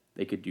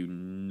 They could do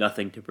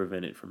nothing to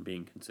prevent it from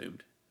being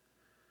consumed.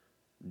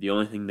 The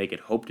only thing they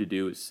could hope to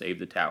do is save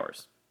the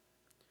towers.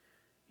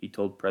 He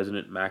told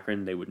President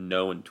Macron they would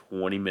know in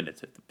 20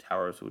 minutes if the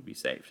towers would be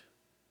saved.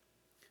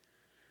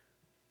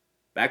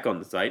 Back on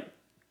the site,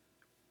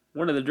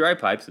 one of the dry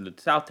pipes in the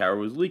south tower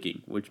was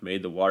leaking, which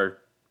made the water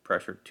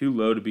pressure too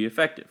low to be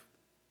effective.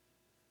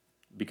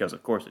 Because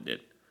of course it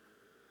did.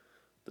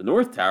 The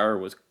north tower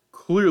was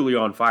clearly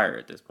on fire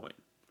at this point,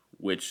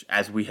 which,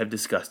 as we have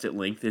discussed at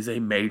length, is a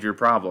major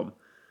problem.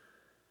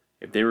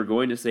 If they were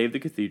going to save the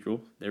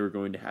cathedral, they were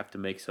going to have to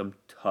make some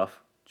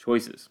tough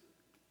choices.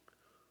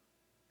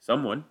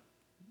 Someone,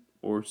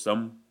 or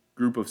some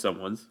group of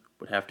someones,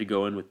 would have to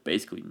go in with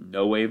basically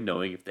no way of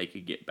knowing if they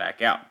could get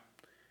back out.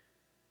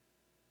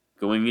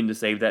 Going in to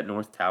save that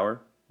North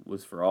Tower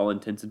was, for all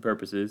intents and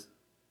purposes,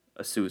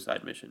 a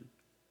suicide mission.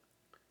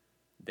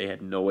 They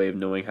had no way of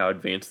knowing how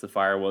advanced the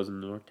fire was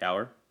in the North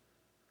Tower.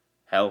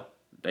 Hell,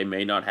 they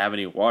may not have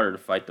any water to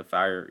fight the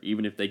fire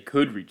even if they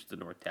could reach the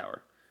North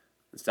Tower.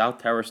 The South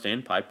Tower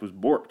standpipe was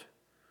borked.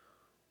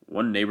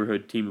 One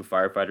neighborhood team of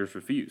firefighters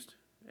refused.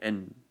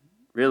 And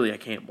really, I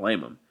can't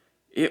blame them.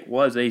 It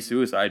was a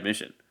suicide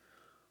mission.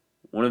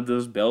 One of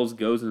those bells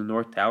goes in the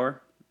North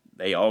Tower,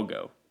 they all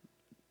go.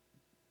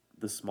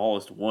 The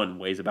smallest one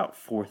weighs about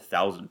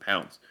 4,000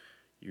 pounds.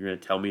 You're going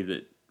to tell me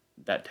that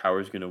that tower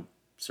is going to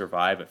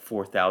survive a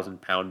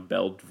 4,000 pound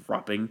bell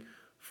dropping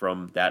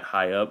from that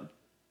high up?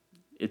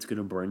 It's going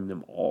to bring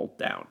them all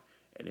down.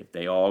 And if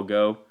they all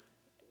go,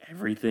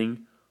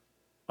 everything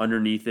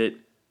underneath it,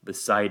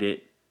 beside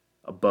it,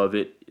 above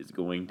it is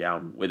going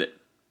down with it.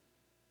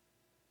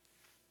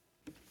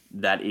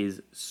 That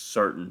is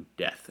certain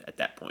death at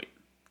that point.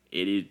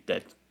 It is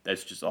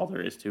that's just all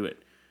there is to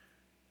it.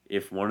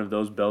 If one of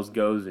those bells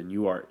goes and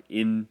you are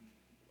in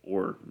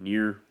or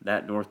near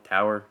that North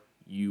Tower,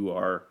 you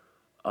are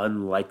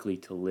unlikely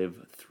to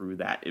live through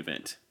that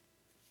event.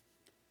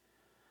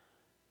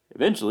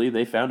 Eventually,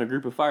 they found a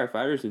group of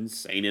firefighters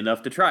insane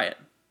enough to try it.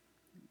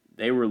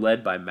 They were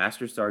led by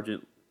Master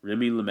Sergeant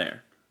Remy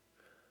Lemaire.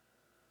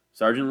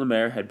 Sergeant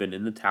Lemaire had been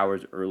in the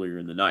towers earlier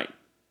in the night.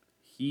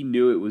 He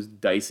knew it was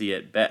dicey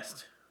at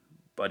best,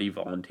 but he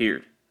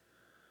volunteered.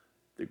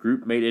 The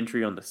group made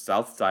entry on the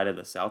south side of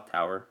the South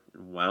Tower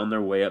and wound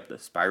their way up the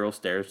spiral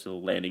stairs to the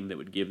landing that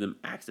would give them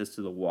access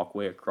to the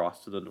walkway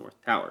across to the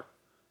North Tower.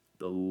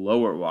 The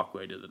lower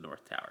walkway to the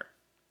North Tower.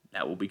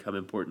 That will become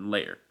important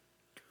later.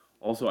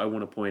 Also, I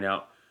want to point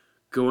out,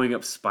 going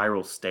up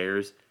spiral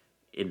stairs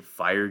in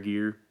fire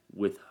gear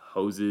with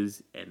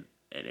hoses and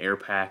an air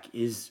pack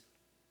is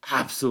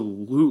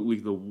absolutely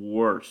the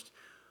worst.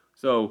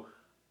 So,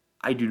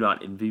 I do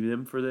not envy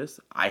them for this.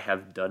 I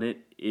have done it.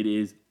 It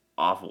is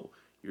awful.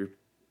 Your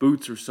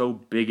boots are so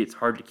big it's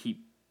hard to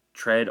keep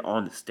tread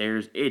on the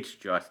stairs. It's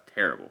just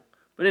terrible.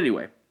 But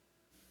anyway,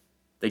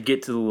 they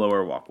get to the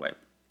lower walkway.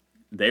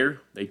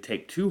 There, they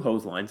take two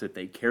hose lines that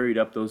they carried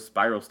up those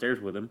spiral stairs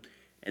with them,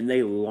 and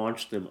they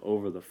launch them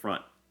over the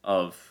front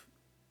of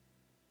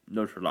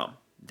Notre Dame,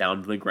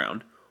 down to the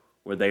ground,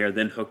 where they are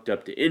then hooked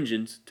up to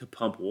engines to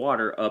pump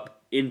water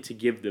up in to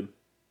give them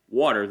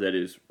water that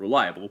is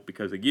reliable,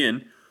 because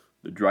again,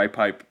 the dry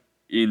pipe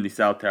in the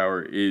South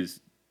Tower is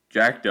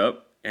jacked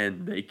up,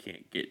 and they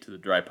can't get to the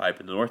dry pipe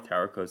in the North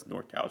Tower because the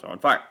North Tower is on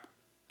fire.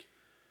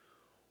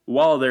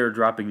 While they're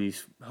dropping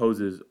these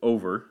hoses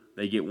over,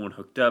 they get one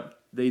hooked up.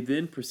 They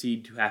then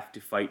proceed to have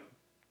to fight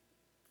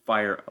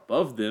fire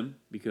above them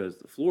because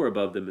the floor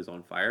above them is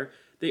on fire.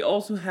 They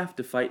also have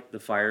to fight the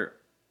fire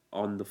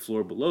on the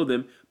floor below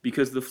them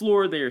because the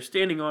floor they are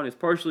standing on is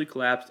partially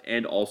collapsed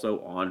and also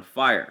on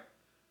fire.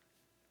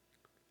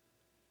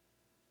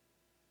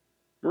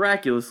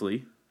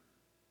 Miraculously,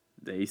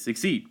 they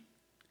succeed.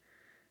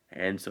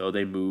 And so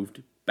they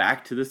moved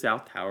back to the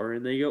South Tower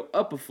and they go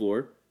up a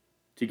floor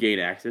to gain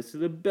access to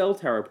the bell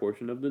tower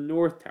portion of the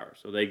North Tower.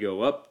 So they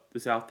go up the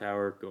South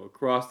Tower, go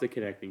across the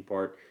connecting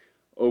part,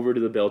 over to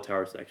the bell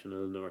tower section of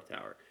the North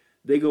Tower.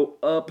 They go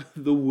up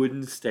the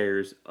wooden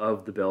stairs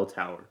of the bell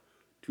tower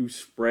to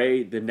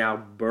spray the now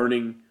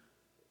burning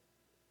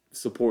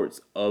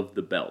supports of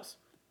the bells.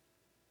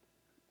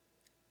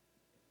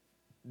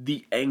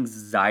 The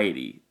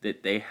anxiety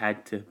that they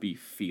had to be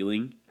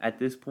feeling at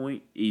this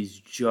point is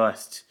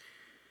just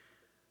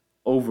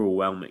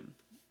overwhelming.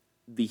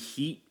 The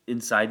heat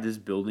inside this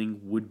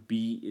building would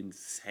be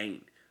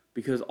insane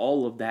because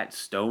all of that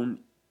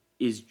stone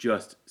is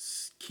just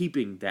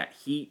keeping that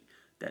heat,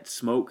 that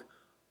smoke,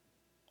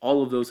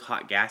 all of those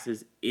hot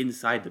gases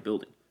inside the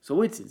building.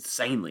 So it's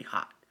insanely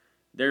hot.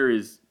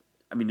 It's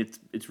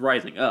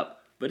rising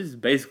up, but it's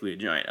basically a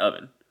giant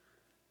oven.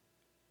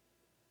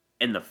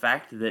 And the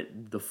fact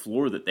that the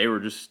floor that they were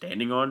just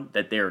standing on,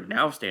 that they are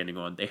now standing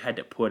on, they had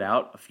to put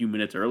out a few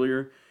minutes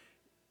earlier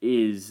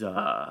is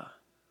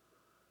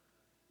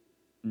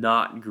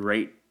not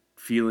great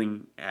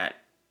feeling at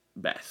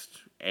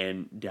best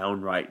and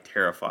downright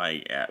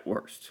terrifying at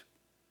worst.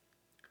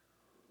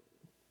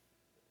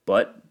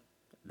 But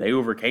they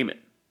overcame it.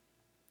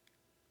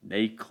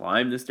 They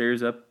climbed the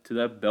stairs up to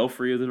the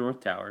belfry of the North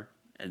Tower,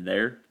 and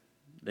there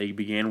they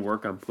began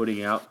work on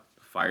putting out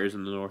the fires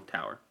in the North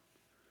Tower.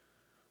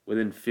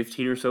 Within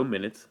 15 or so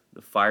minutes,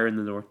 the fire in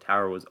the North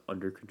Tower was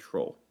under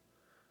control.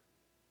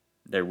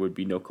 There would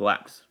be no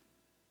collapse.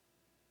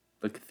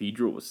 The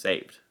cathedral was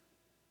saved,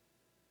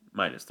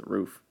 minus the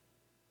roof.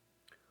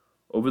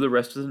 Over the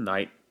rest of the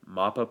night,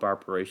 mop-up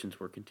operations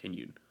were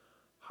continued.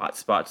 Hot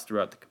spots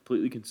throughout the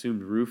completely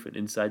consumed roof and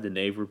inside the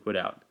nave were put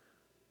out.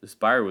 The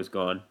spire was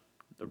gone,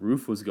 the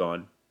roof was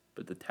gone,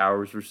 but the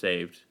towers were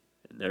saved,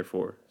 and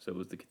therefore so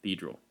was the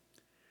cathedral.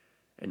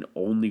 And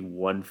only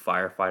one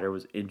firefighter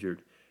was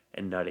injured,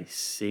 and not a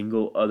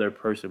single other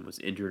person was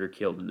injured or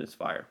killed in this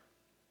fire.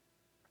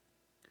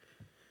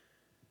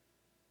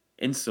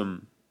 In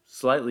some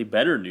slightly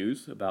better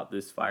news about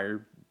this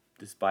fire,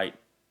 despite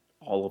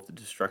all of the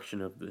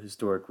destruction of the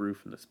historic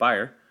roof and the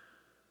spire,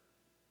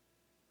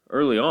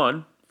 early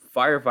on,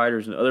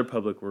 firefighters and other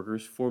public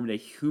workers formed a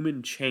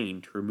human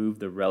chain to remove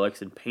the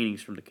relics and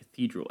paintings from the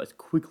cathedral as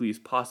quickly as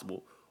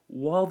possible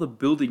while the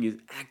building is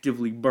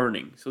actively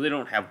burning. So they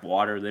don't have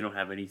water, they don't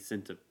have any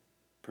sense of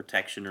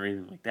protection or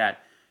anything like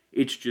that.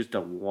 It's just a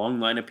long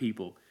line of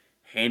people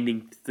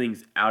handing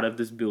things out of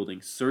this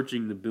building,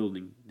 searching the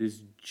building,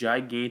 this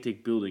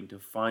gigantic building, to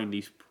find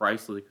these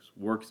priceless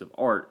works of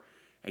art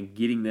and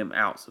getting them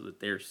out so that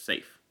they're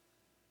safe.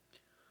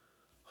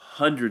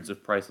 Hundreds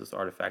of priceless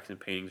artifacts and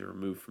paintings are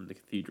removed from the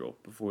cathedral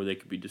before they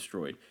could be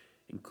destroyed,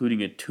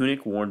 including a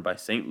tunic worn by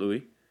St.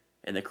 Louis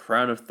and the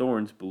crown of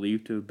thorns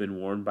believed to have been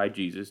worn by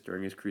Jesus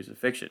during his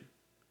crucifixion.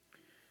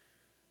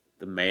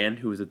 The man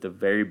who was at the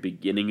very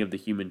beginning of the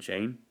human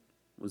chain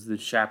was the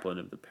chaplain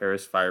of the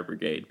Paris Fire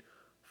Brigade,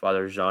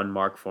 Father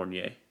Jean-Marc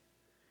Fournier.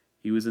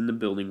 He was in the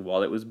building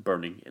while it was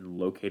burning and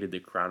located the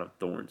crown of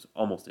thorns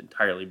almost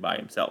entirely by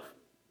himself.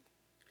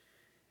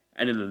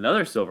 And in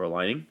another silver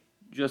lining,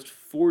 just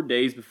 4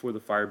 days before the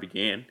fire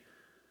began,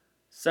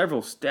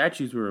 several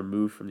statues were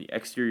removed from the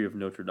exterior of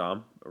Notre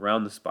Dame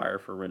around the spire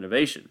for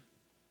renovation.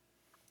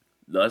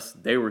 Thus,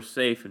 they were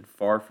safe and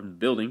far from the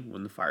building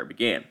when the fire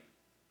began.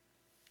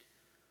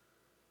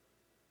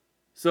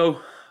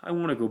 So, I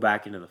want to go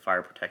back into the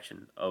fire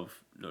protection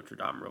of Notre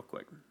Dame real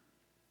quick.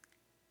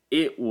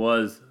 It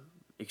was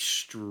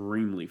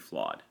extremely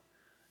flawed.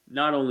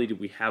 Not only did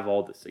we have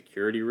all the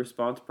security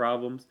response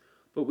problems,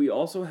 but we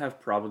also have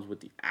problems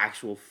with the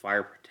actual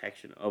fire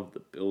protection of the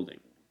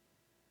building.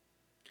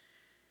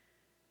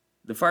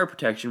 The fire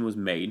protection was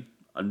made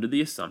under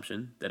the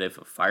assumption that if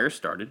a fire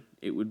started,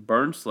 it would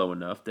burn slow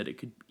enough that it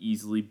could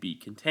easily be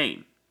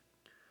contained.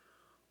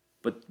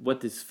 But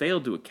what this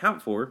failed to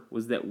account for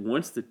was that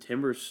once the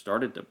timbers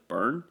started to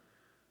burn,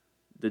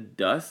 the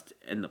dust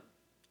and the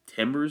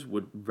timbers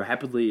would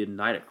rapidly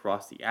ignite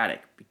across the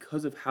attic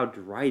because of how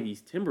dry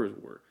these timbers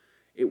were.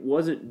 It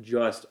wasn't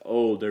just,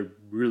 oh, they're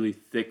really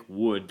thick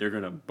wood, they're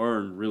going to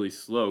burn really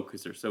slow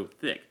because they're so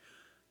thick.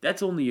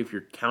 That's only if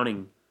you're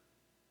counting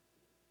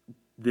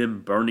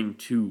them burning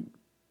to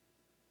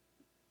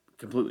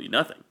completely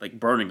nothing, like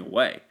burning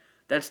away.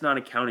 That's not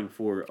accounting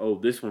for, oh,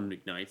 this one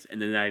ignites,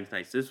 and then that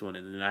ignites this one,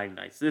 and then that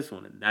ignites this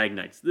one, and that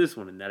ignites this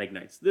one, and that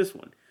ignites this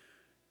one.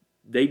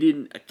 They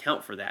didn't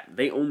account for that.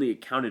 They only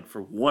accounted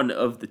for one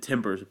of the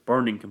timbers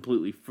burning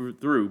completely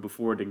through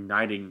before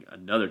igniting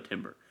another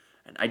timber.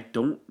 And I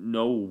don't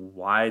know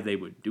why they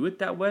would do it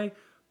that way,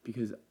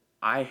 because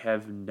I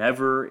have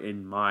never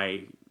in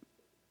my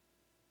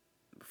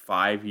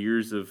 5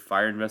 years of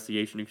fire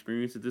investigation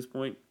experience at this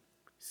point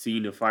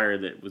seen a fire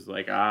that was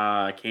like,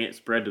 I can't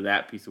spread to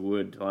that piece of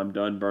wood until I'm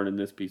done burning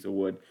this piece of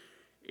wood.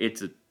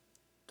 It's a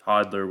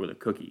toddler with a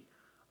cookie.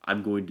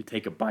 I'm going to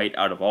take a bite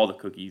out of all the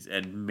cookies,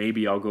 and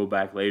maybe I'll go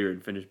back later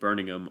and finish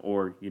burning them,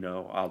 or,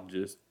 I'll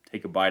just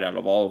take a bite out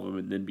of all of them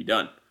and then be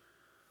done.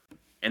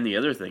 And the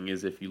other thing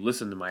is, if you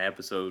listen to my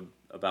episode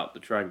about the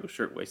Triangle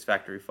Shirtwaist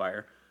Factory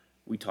fire,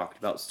 we talked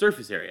about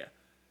surface area.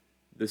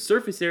 The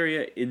surface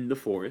area in the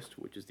forest,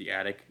 which is the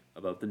attic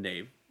above the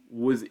nave,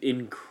 was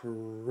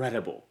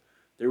incredible.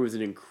 There was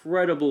an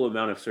incredible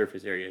amount of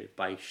surface area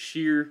by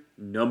sheer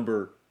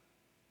number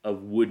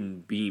of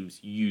wooden beams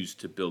used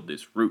to build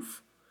this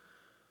roof.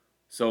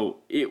 So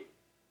it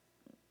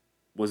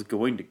was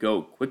going to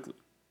go quickly.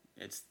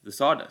 It's the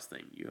sawdust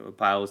thing. You have a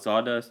pile of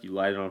sawdust, you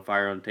light it on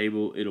fire on the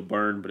table, it'll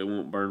burn, but it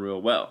won't burn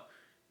real well.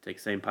 Take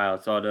the same pile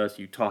of sawdust,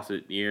 you toss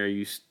it in the air,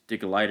 you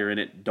stick a lighter in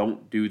it.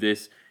 Don't do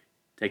this.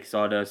 Take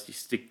sawdust,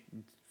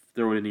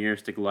 throw it in the air,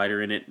 stick a lighter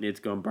in it, and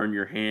it's going to burn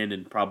your hand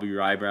and probably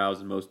your eyebrows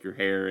and most of your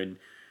hair, and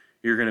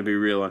you're going to be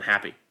real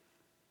unhappy.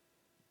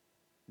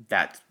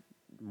 That's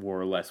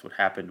more or less what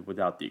happened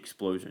without the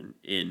explosion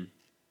in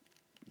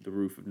the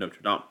roof of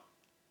Notre Dame.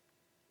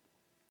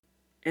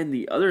 And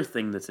the other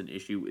thing that's an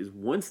issue is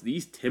once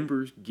these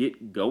timbers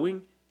get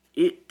going,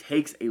 it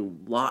takes a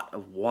lot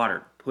of water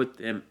to put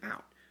them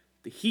out.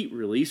 The heat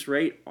release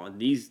rate on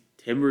these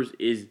timbers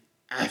is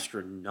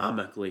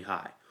astronomically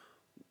high.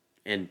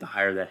 And the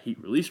higher that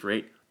heat release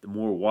rate, the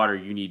more water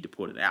you need to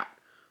put it out.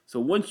 So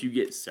once you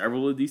get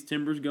several of these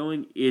timbers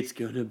going, it's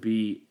going to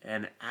be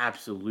an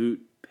absolute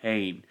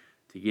pain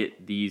to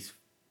get these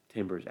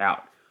timbers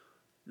out.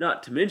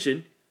 Not to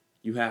mention,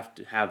 you have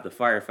to have the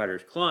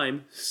firefighters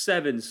climb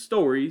 7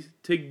 stories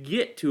to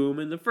get to them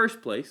in the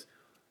first place,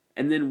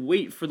 and then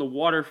wait for the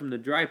water from the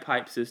dry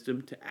pipe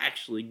system to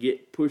actually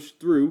get pushed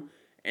through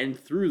and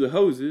through the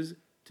hoses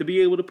to be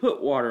able to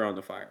put water on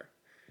the fire.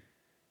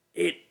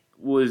 It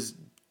was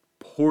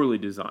poorly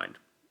designed.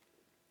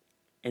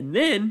 And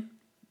then,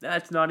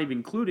 that's not even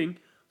including,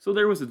 so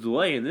there was a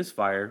delay in this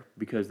fire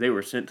because they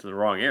were sent to the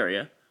wrong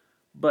area,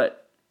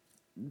 but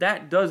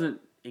that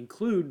doesn't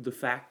include the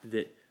fact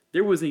that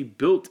there was a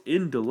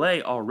built-in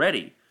delay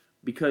already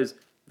because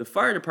the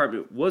fire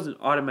department wasn't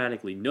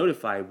automatically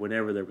notified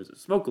whenever there was a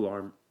smoke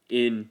alarm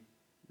in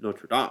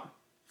Notre Dame.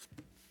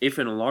 If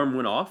an alarm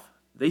went off,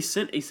 they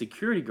sent a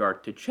security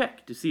guard to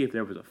check to see if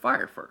there was a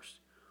fire first.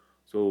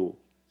 So,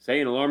 say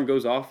an alarm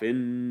goes off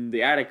in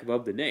the attic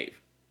above the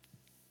nave.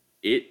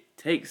 It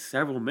takes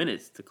several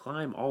minutes to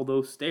climb all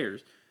those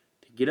stairs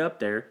to get up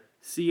there,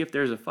 see if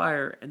there's a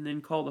fire, and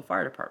then call the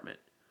fire department.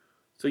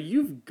 So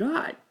you've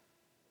got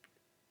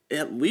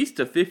at least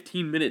a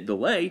 15-minute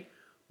delay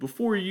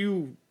before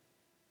you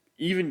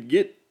even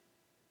get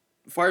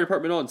the fire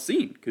department on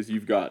scene, because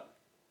you've got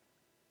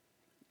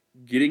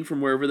getting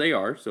from wherever they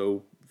are,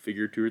 so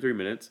figure 2 or 3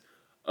 minutes,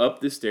 up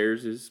the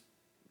stairs is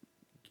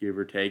give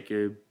or take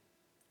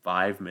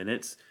 5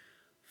 minutes,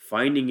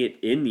 finding it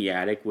in the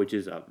attic, which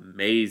is a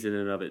maze in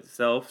and of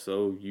itself,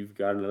 so you've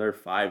got another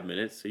 5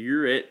 minutes, so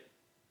you're at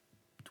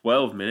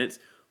 12 minutes,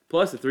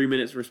 plus a 3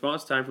 minutes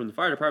response time from the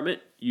fire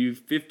department, you've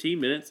 15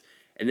 minutes,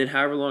 and then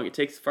however long it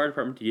takes the fire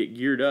department to get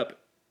geared up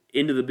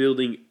into the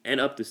building and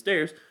up the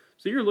stairs,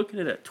 so you're looking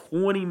at a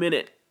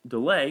 20-minute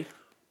delay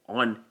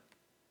on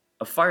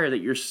a fire that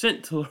you're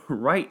sent to the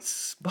right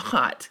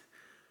spot.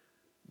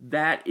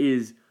 That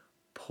is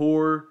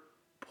poor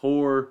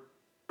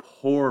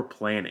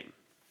planning.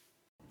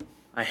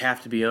 I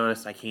have to be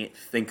honest, I can't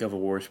think of a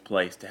worse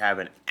place to have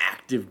an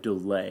active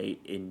delay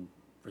in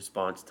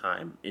response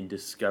time in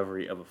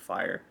discovery of a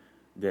fire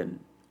than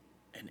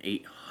an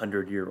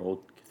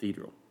 800-year-old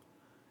cathedral.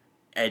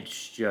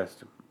 It's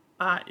just,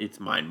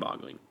 it's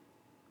mind-boggling.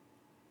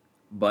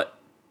 But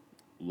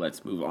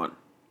let's move on.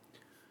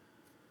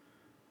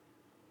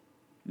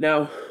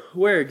 Now,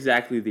 where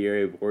exactly the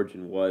area of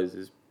origin was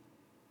is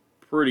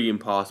pretty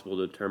impossible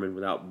to determine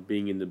without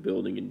being in the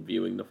building and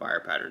viewing the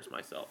fire patterns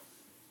myself.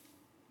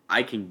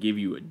 I can give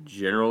you a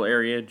general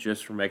area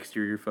just from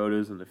exterior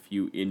photos and the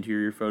few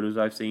interior photos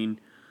I've seen.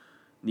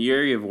 The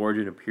area of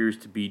origin appears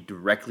to be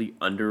directly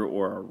under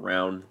or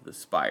around the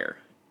spire.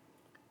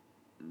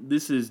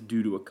 This is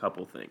due to a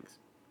couple things.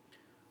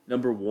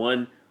 Number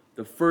one,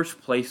 the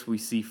first place we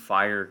see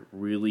fire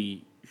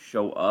really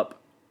show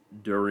up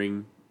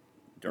during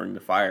the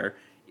fire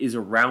is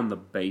around the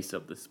base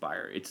of the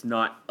spire. It's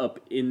not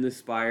up in the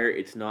spire,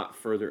 it's not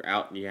further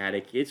out in the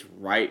attic, it's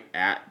right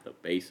at the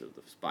base of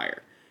the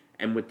spire.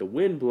 And with the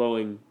wind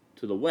blowing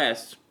to the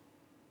west,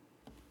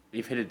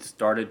 if it had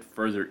started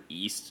further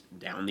east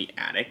down the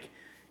attic,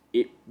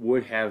 it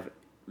would have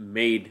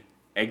made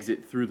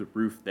exit through the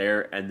roof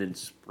there and then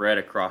spread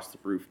across the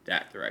roof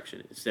that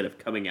direction instead of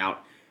coming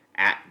out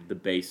at the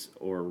base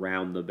or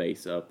around the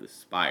base of the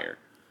spire.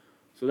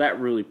 So that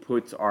really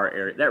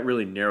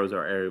narrows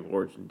our area of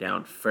origin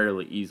down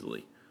fairly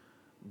easily.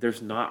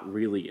 There's not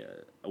really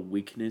a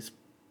weakness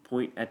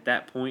point at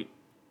that point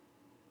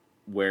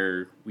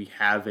where we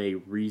have a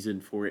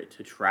reason for it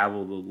to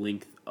travel the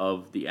length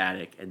of the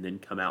attic and then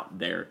come out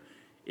there.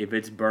 If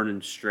it's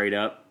burning straight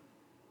up,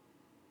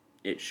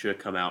 it should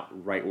come out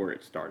right where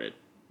it started,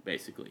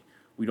 basically.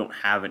 We don't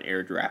have an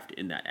air draft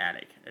in that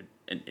attic,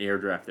 an air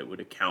draft that would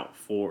account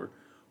for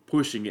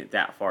pushing it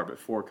that far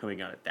before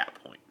coming out at that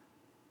point.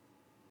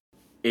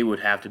 It would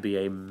have to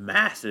be a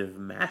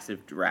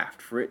massive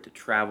draft for it to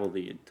travel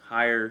the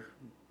entire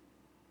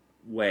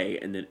way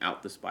and then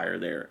out the spire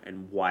there.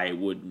 And why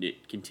wouldn't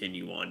it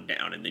continue on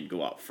down and then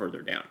go out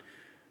further down?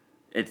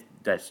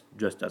 That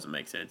just doesn't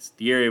make sense.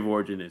 The area of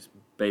origin is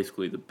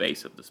basically the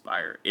base of the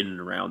spire, in and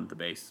around the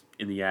base,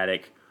 in the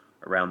attic,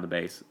 around the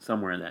base,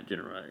 somewhere in that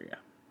general area.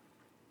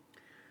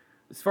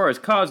 As far as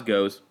cause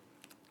goes,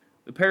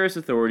 the Paris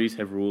authorities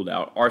have ruled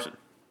out arson,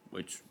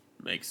 which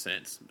makes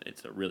sense.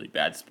 It's a really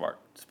bad spot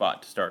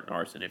to start an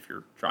arson if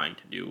you're trying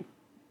to do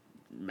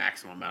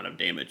maximum amount of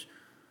damage.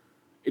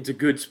 It's a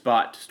good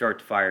spot to start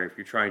the fire if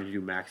you're trying to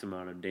do maximum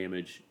amount of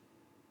damage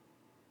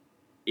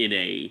in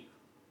a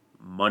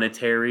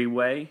monetary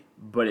way,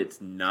 but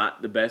it's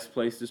not the best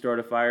place to start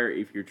a fire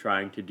if you're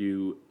trying to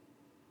do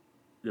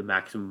the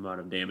maximum amount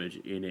of damage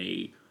in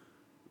a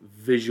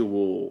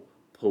visual,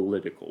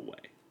 political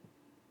way,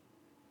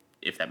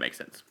 if that makes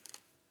sense.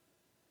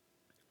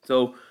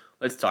 So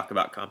let's talk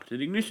about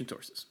competent ignition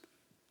sources.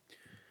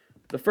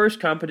 The first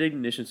competent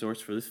ignition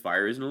source for this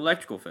fire is an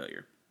electrical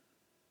failure.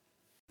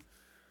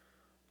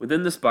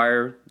 Within the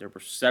spire, there were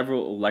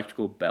several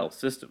electrical bell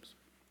systems.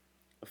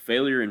 A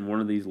failure in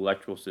one of these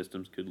electrical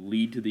systems could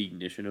lead to the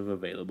ignition of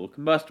available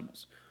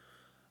combustibles.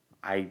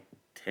 I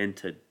tend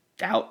to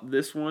doubt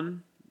this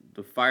one.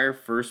 The fire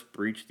first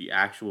breached the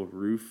actual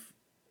roof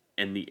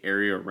and the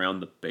area around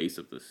the base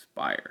of the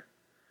spire.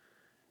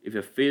 If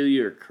a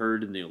failure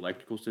occurred in the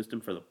electrical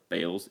system for the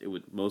bales, it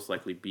would most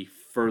likely be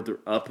further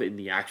up in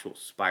the actual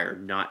spire,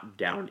 not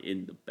down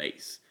in the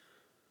base.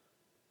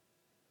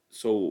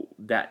 So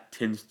that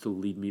tends to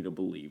lead me to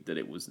believe that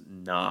it was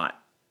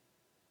not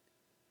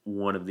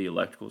one of the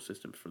electrical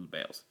systems for the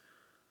bales.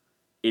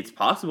 It's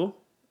possible,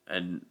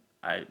 and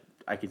I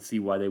can see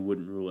why they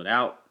wouldn't rule it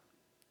out,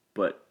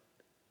 but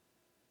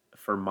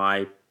for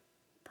my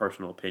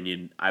personal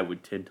opinion, I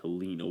would tend to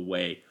lean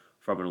away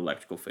from an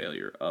electrical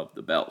failure of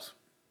the bells.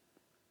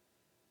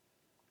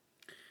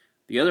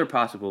 The other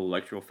possible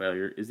electrical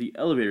failure is the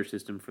elevator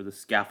system for the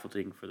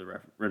scaffolding for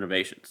the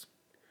renovations.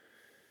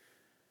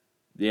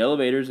 The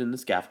elevators and the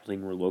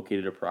scaffolding were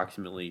located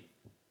approximately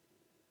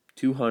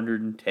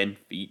 210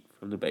 feet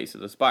from the base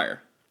of the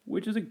spire,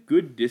 which is a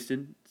good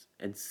distance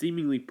and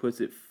seemingly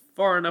puts it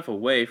far enough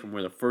away from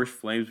where the first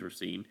flames were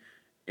seen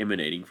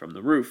emanating from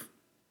the roof.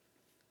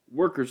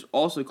 Workers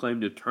also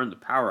claimed to have turned the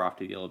power off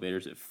to the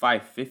elevators at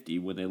 5:50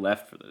 when they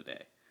left for the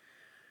day.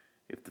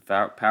 If the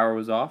power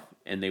was off,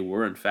 and they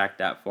were in fact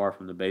that far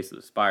from the base of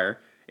the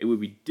spire, it would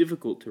be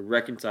difficult to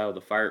reconcile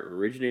the fire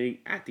originating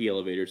at the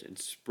elevators and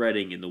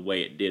spreading in the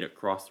way it did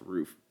across the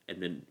roof,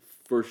 and then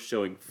first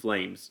showing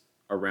flames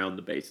around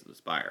the base of the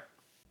spire.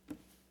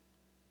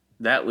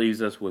 That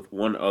leaves us with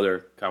one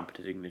other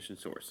competent ignition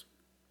source: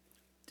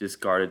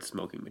 discarded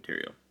smoking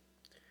material.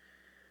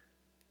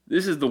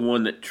 This is the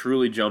one that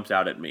truly jumps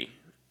out at me,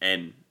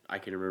 and I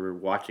can remember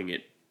watching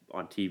it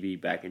on TV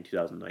back in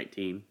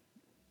 2019,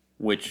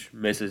 which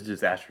Mrs.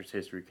 Disastrous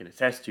History can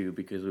attest to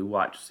because we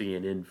watched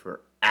CNN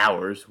for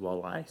hours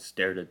while I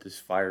stared at this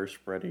fire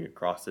spreading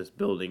across this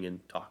building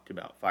and talked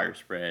about fire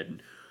spread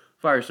and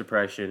fire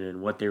suppression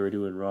and what they were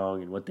doing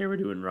wrong and what they were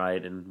doing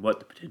right and what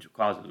the potential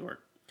causes were.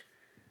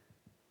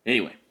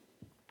 Anyway,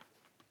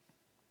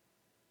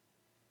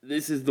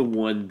 this is the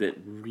one that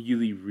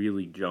really,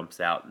 really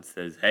jumps out and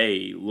says,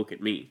 hey, look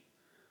at me.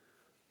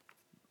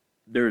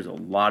 There's a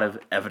lot of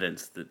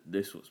evidence that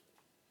this was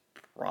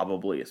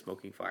probably a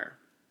smoking fire.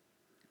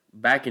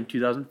 Back in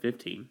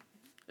 2015,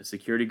 a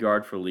security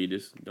guard for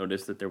Leadus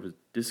noticed that there was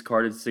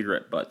discarded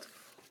cigarette butts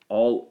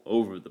all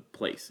over the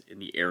place in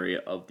the area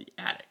of the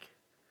attic.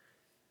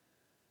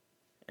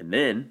 And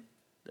then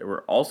there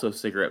were also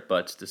cigarette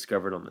butts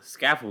discovered on the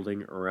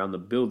scaffolding around the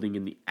building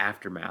in the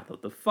aftermath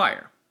of the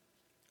fire.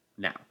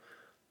 Now,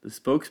 the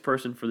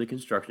spokesperson for the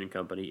construction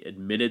company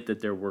admitted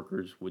that their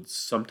workers would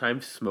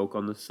sometimes smoke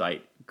on the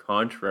site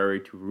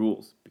contrary to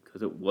rules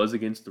because it was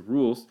against the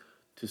rules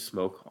to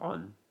smoke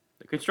on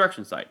the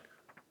construction site,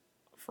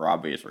 for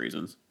obvious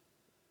reasons.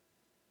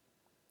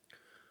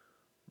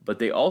 But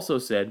they also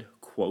said,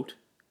 quote,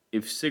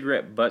 if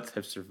cigarette butts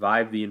have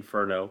survived the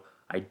inferno,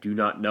 I do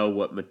not know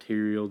what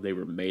material they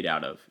were made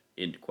out of,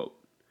 end quote.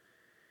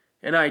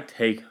 And I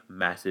take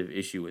massive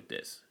issue with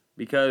this,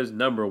 because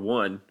number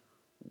one,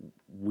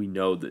 we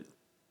know that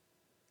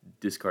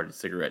discarded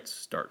cigarettes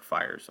start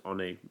fires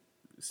on a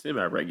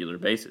semi-regular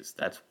basis.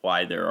 That's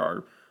why there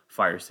are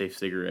fire-safe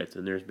cigarettes,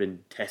 and there's been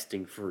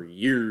testing for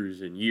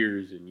years and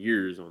years and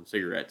years on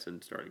cigarettes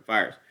and starting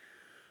fires.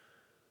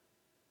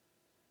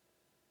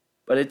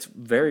 But it's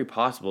very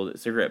possible that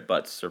cigarette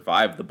butts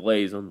survive the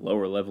blaze on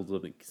lower levels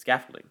of the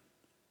scaffolding.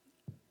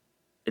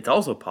 It's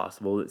also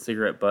possible that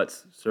cigarette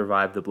butts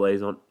survive the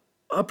blaze on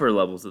upper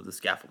levels of the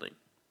scaffolding.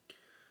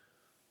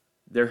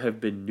 There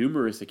have been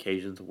numerous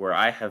occasions where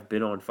I have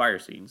been on fire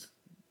scenes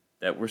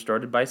that were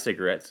started by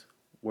cigarettes,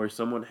 where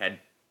someone had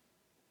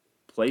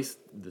placed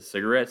the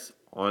cigarettes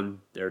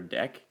on their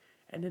deck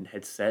and then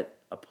had set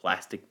a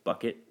plastic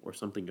bucket or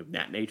something of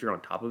that nature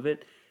on top of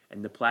it,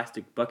 and the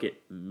plastic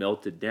bucket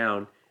melted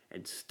down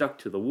and stuck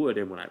to the wood,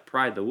 and when I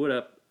pried the wood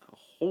up, a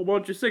whole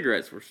bunch of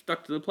cigarettes were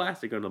stuck to the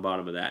plastic on the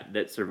bottom of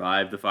that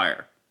survived the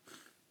fire.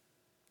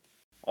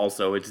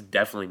 Also, it's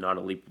definitely not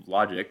a leap of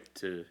logic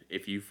to,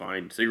 if you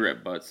find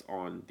cigarette butts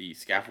on the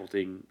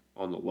scaffolding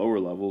on the lower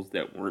levels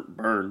that weren't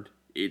burned,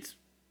 it's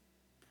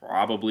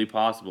probably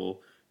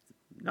possible,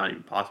 not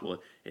even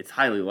possible, it's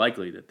highly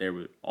likely that there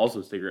were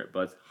also cigarette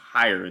butts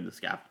higher in the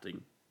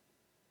scaffolding.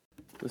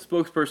 The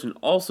spokesperson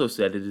also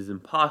said it is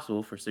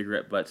impossible for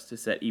cigarette butts to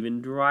set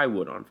even dry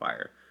wood on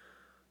fire.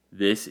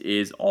 This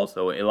is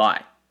also a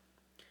lie.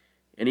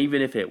 And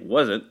even if it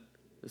wasn't,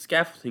 the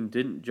scaffolding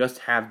didn't just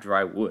have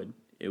dry wood.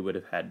 It would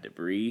have had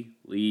debris,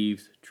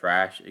 leaves,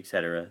 trash,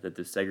 etc. that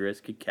the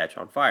cigarettes could catch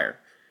on fire.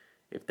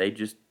 If they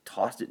just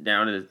tossed it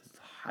down, it's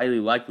highly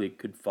likely it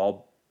could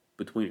fall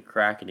between a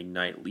crack and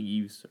ignite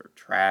leaves or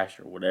trash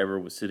or whatever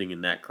was sitting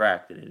in that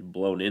crack that had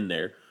blown in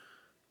there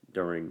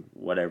during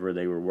whatever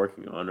they were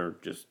working on, or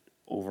just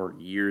over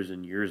years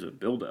and years of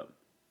buildup.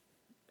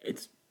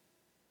 It's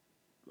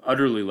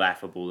utterly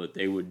laughable that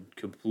they would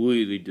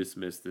completely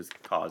dismiss this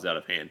cause out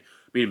of hand.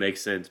 I mean, it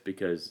makes sense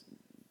because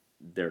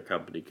their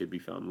company could be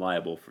found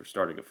liable for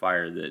starting a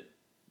fire that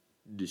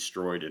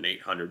destroyed an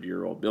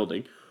 800-year-old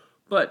building.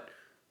 But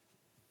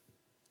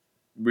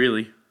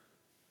really,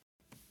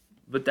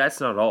 but that's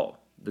not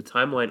all. The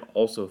timeline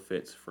also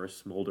fits for a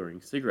smoldering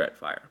cigarette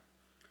fire.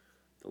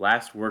 The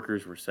last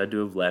workers were said to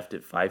have left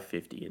at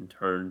 5:50 and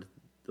turned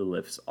the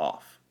lifts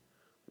off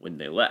when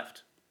they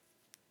left.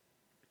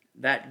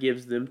 That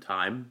gives them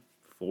time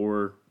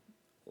for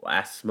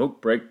last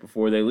smoke break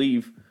before they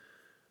leave.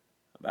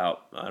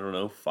 About,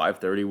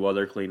 5:30 while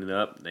they're cleaning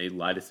up. They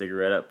light a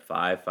cigarette up,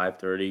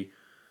 5:30,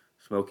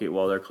 smoke it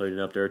while they're cleaning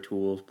up their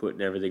tools,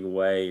 putting everything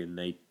away, and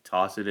they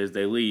toss it as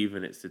they leave,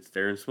 and it sits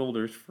there and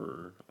smolders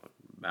for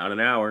about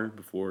an hour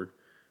before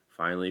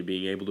finally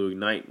being able to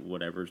ignite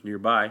whatever's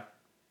nearby.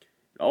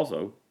 It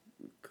also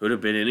could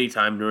have been any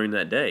time during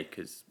that day,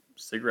 because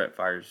cigarette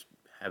fires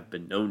have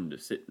been known to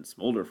sit and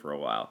smolder for a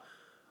while.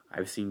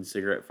 I've seen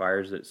cigarette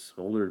fires that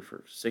smoldered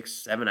for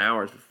 6-7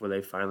 hours before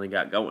they finally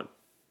got going.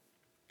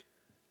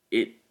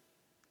 It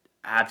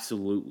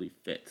absolutely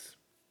fits.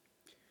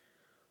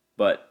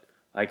 But,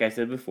 like I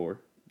said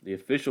before, the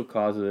official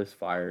cause of this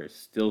fire is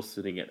still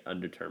sitting at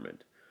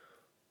undetermined.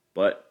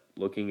 But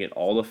looking at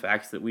all the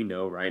facts that we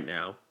know right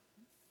now,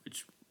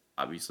 which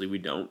obviously we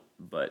don't,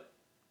 but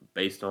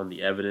based on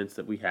the evidence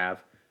that we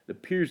have, it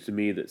appears to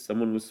me that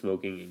someone was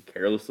smoking and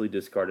carelessly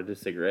discarded a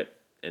cigarette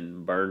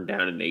and burned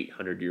down an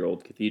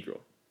 800-year-old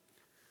cathedral.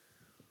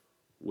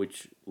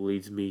 Which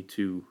leads me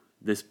to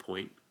this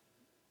point.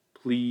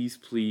 Please,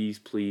 please,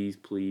 please,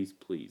 please,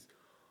 please,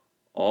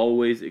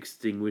 always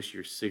extinguish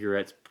your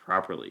cigarettes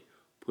properly.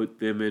 Put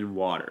them in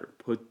water.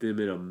 Put them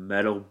in a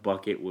metal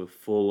bucket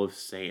full of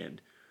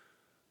sand.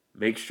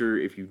 Make sure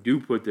if you do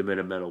put them in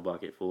a metal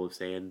bucket full of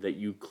sand that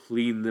you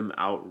clean them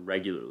out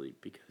regularly,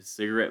 because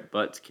cigarette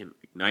butts can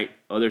ignite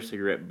other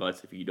cigarette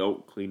butts if you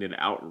don't clean it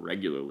out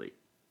regularly.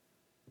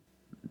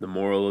 The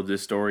moral of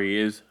this story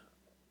is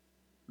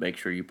make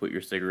sure you put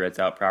your cigarettes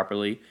out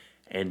properly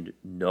and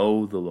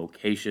know the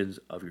locations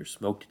of your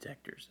smoke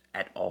detectors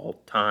at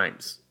all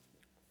times.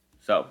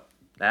 So,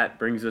 that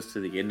brings us to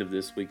the end of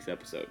this week's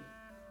episode.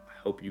 I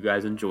hope you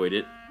guys enjoyed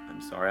it.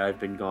 I'm sorry I've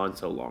been gone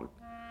so long.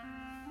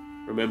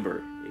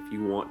 Remember, if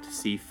you want to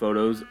see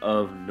photos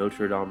of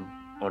Notre Dame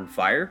on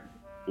fire,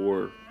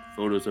 or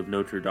photos of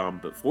Notre Dame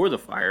before the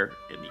fire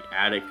in the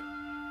attic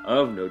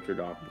of Notre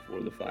Dame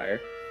before the fire,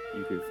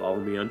 you can follow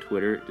me on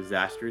Twitter at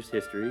Disastrous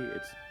History.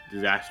 It's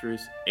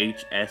Disastrous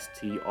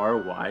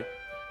HSTRY.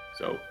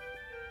 So,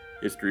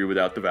 history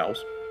without the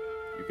vowels.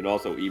 You can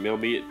also email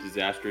me at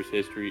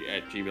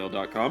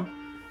disastroushistory@gmail.com.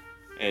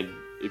 And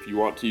if you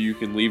want to, you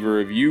can leave a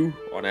review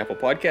on Apple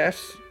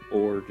Podcasts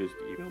or just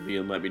email me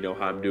and let me know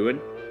how I'm doing.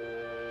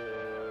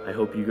 I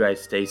hope you guys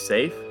stay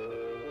safe.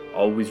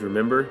 Always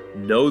remember,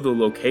 know the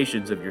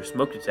locations of your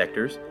smoke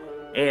detectors,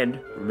 and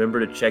remember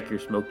to check your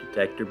smoke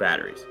detector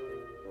batteries.